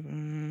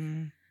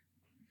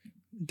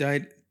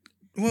 Died.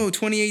 Whoa,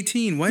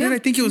 2018. Why did I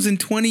think it was in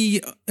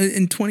 2005?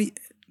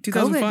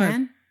 COVID,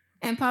 man.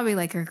 And probably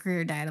like her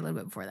career died a little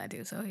bit before that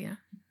too. So yeah,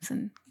 it's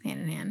hand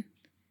in hand.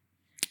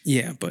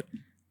 Yeah, but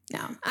no,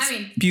 I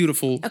mean,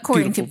 beautiful.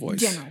 According beautiful to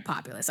voice. general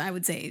populace, I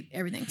would say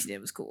everything she did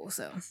was cool.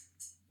 So.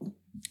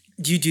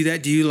 Do you do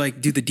that? Do you like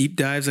do the deep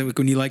dives? Like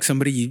when you like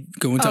somebody, you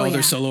go into all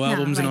their solo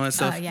albums and all that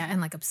stuff? Yeah, and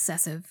like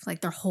obsessive,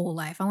 like their whole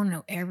life. I want to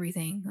know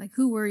everything. Like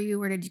who were you?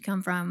 Where did you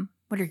come from?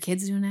 What are your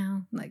kids doing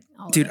now? Like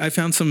all Dude, of it. I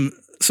found some.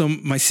 So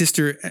my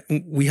sister,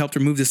 we helped her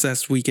move this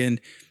last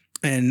weekend.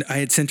 And I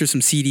had sent her some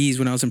CDs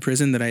when I was in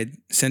prison that I had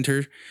sent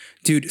her.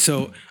 Dude,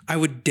 so I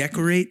would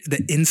decorate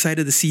the inside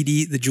of the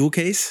CD, the jewel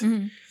case,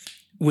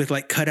 with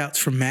like cutouts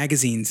from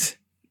magazines.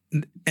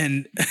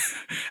 And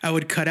I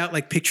would cut out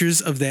like pictures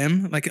of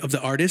them, like of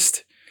the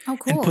artist. Oh,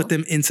 cool. And put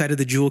them inside of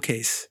the jewel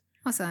case.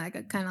 Also like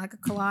a kind of like a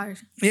collage.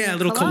 Yeah, a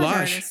little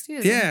collage.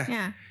 Yeah.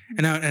 Yeah.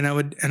 And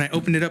I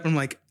opened it up and I'm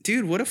like,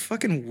 dude, what a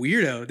fucking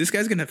weirdo. This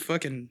guy's gonna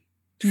fucking.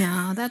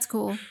 No, that's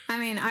cool. I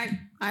mean,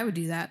 I would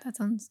do that. That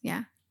sounds,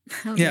 yeah.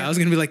 I was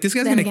gonna be like, this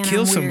guy's gonna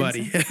kill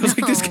somebody. I was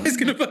like, this guy's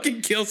gonna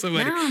fucking kill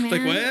somebody. No, man.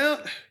 Like,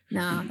 well,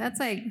 no, that's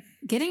like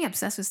getting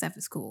obsessed with stuff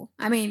is cool.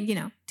 I mean, you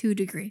know, to a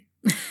degree.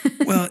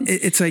 Well,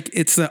 it's like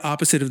it's the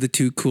opposite of the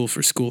too cool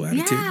for school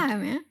attitude. Yeah,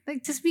 man.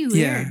 Like just be weird.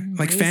 Yeah,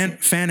 like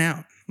fan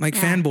out, like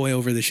fanboy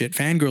over the shit,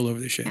 fangirl over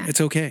the shit. Yeah.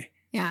 It's okay.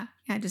 Yeah,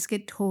 just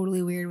get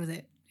totally weird with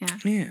it. Yeah.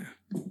 You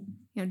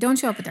know, don't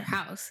show up at their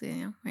house, you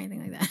know, or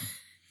anything like that.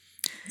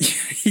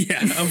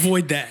 Yeah,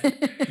 avoid that.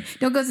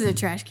 Don't go to the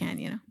trash can,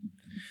 you know.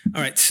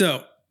 All right,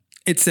 so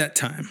it's that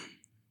time,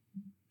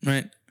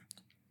 right?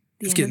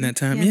 It's getting that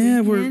time.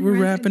 Yeah, we're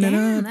wrapping it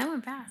up. That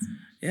went fast.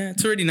 Yeah,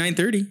 it's already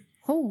 9:30.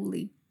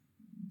 Holy.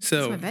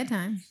 So it's my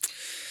bedtime.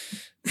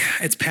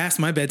 It's past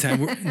my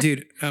bedtime.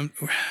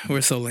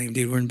 We're so lame,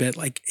 dude. We're in bed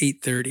like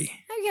 8:30.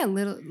 I got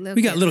little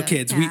we got little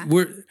kids. kids.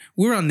 Yeah.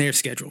 We're on their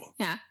schedule.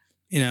 Yeah.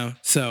 You know,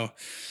 so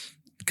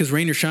because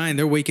rain or shine,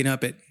 they're waking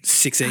up at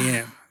 6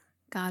 a.m.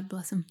 God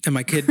bless them. And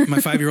my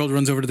 5-year-old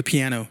runs over to the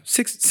piano.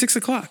 6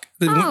 o'clock.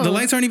 The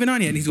lights aren't even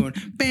on yet. And he's going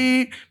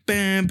bam,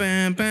 bam,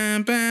 bam,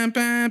 bam, bam,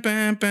 bam,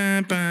 bam,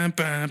 bam, bam,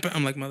 bam.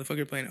 I'm like,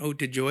 motherfucker, playing Ode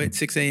to Joy at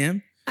 6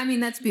 a.m. I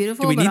mean, that's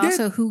beautiful, but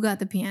also who got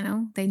the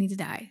piano? They need to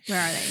die. Where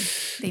are they?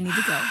 They need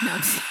to go.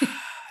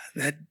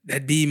 No,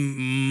 that'd be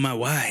my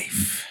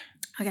wife.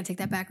 I gotta take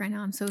that back right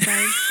now. I'm so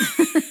sorry.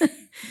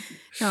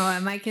 No,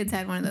 my kids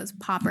had one of those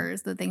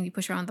poppers, the thing you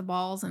push around the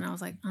balls, and I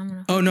was like, I'm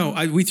gonna. Oh no,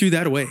 we threw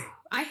that away.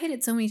 I hit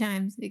it so many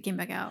times it came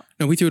back out.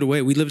 No, we threw it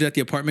away. We lived at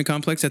the apartment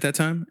complex at that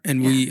time,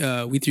 and we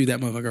threw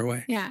that motherfucker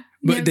away. Yeah,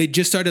 but they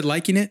just started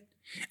liking it.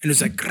 And it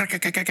was like, no.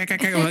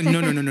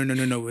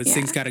 This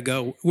thing's got to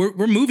go.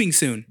 We're moving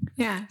soon.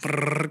 Yeah.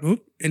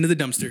 Into the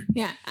dumpster.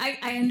 Yeah.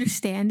 I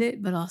understand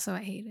it, but also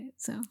I hate it.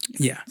 So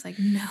yeah. It's like,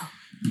 no.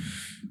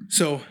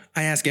 So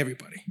I ask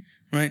everybody,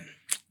 right?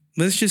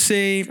 Let's just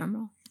say,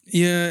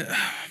 yeah,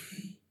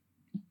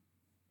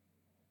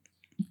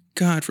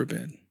 God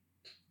forbid.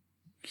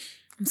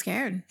 I'm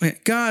scared.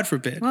 God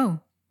forbid.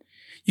 Whoa.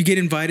 You get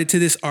invited to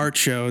this art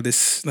show,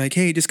 this like,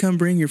 hey, just come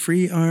bring your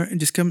free art and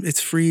just come.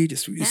 It's free,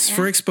 it's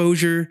for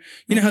exposure.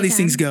 You know how these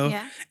things go.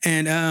 Yeah.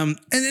 And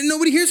then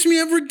nobody hears from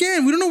you ever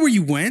again. We don't know where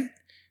you went.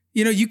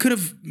 You know, you could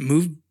have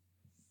moved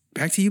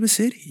back to Yuba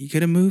City. You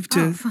could have moved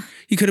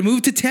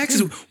to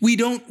Texas. We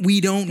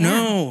don't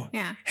know.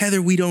 Yeah.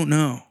 Heather, we don't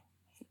know.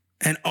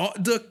 And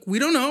look, we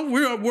don't know.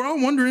 We're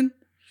all wondering.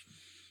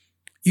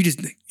 You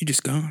just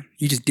gone.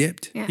 You just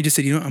dipped. Yeah. You just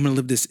said, you know, I'm gonna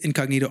live this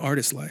incognito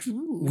artist life.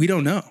 Ooh. We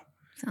don't know.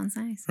 Sounds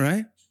nice.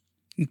 Right?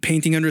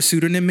 Painting under a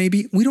pseudonym,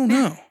 maybe? We don't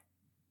know.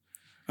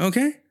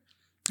 Okay?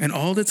 And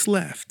all that's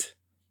left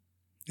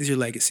is your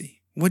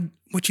legacy.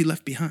 What you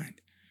left behind.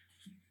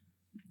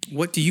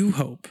 What do you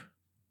hope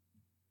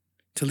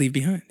to leave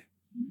behind?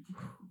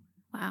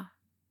 Wow.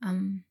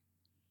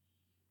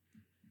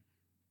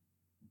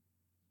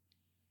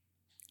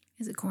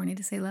 Is it corny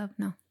to say love?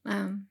 No.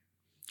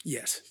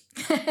 Yes.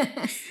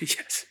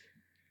 Yes.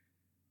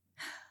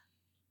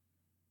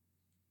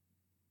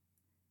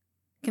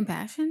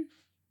 Compassion.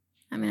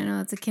 I mean, I know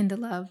it's akin to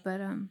love,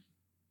 but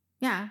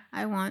yeah,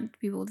 I want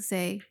people to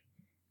say,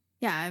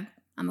 yeah,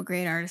 I'm a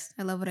great artist.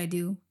 I love what I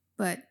do,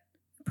 but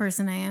the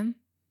person I am.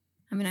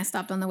 I mean, I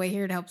stopped on the way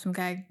here to help some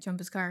guy jump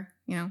his car.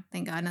 You know,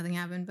 thank God nothing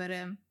happened, but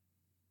I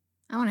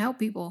want to help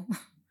people,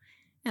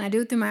 and I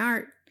do it through my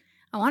art.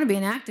 I want to be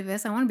an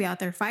activist. I want to be out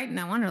there fighting.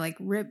 I want to like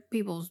rip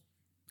people's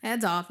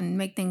heads off and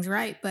make things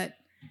right, but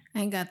I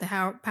ain't got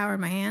the power in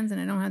my hands,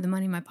 and I don't have the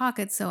money in my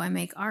pockets, so I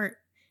make art.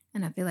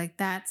 And I feel like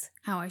that's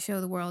how I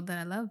show the world that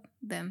I love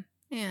them.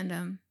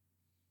 And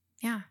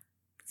yeah,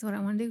 that's what I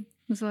want to do.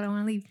 That's what I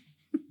want to leave.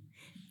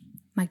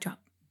 Mic drop.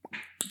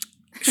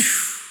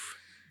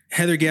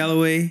 Heather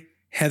Galloway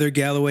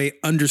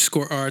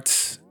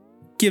 _arts.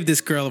 Give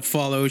this girl a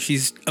follow.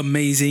 She's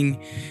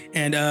amazing.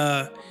 And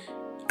I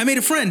made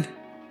a friend.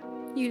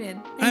 You did.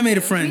 I made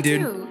a friend,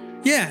 dude. Too.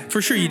 Yeah, for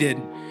sure you did.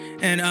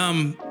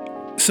 And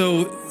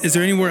so is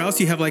there anywhere else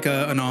you have like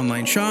an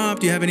online shop?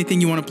 Do you have anything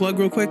you want to plug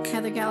real quick?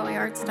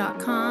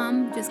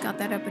 HeatherGallowayArts.com. Just got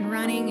that up and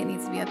running. It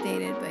needs to be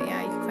updated. But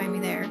yeah, you can find me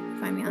there.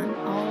 Find me on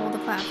all the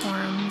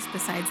platforms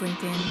besides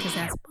LinkedIn because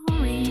that's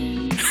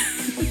boring.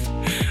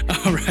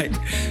 All right.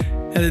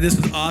 Heather, this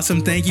was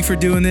awesome. Thank you for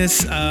doing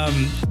this.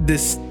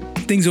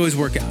 Things always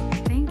work out.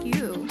 Thank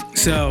you.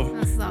 So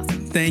this is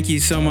awesome. Thank you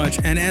so much.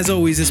 And as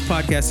always, this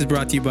podcast is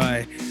brought to you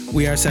by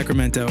We Are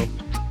Sacramento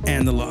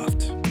and The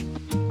Loft.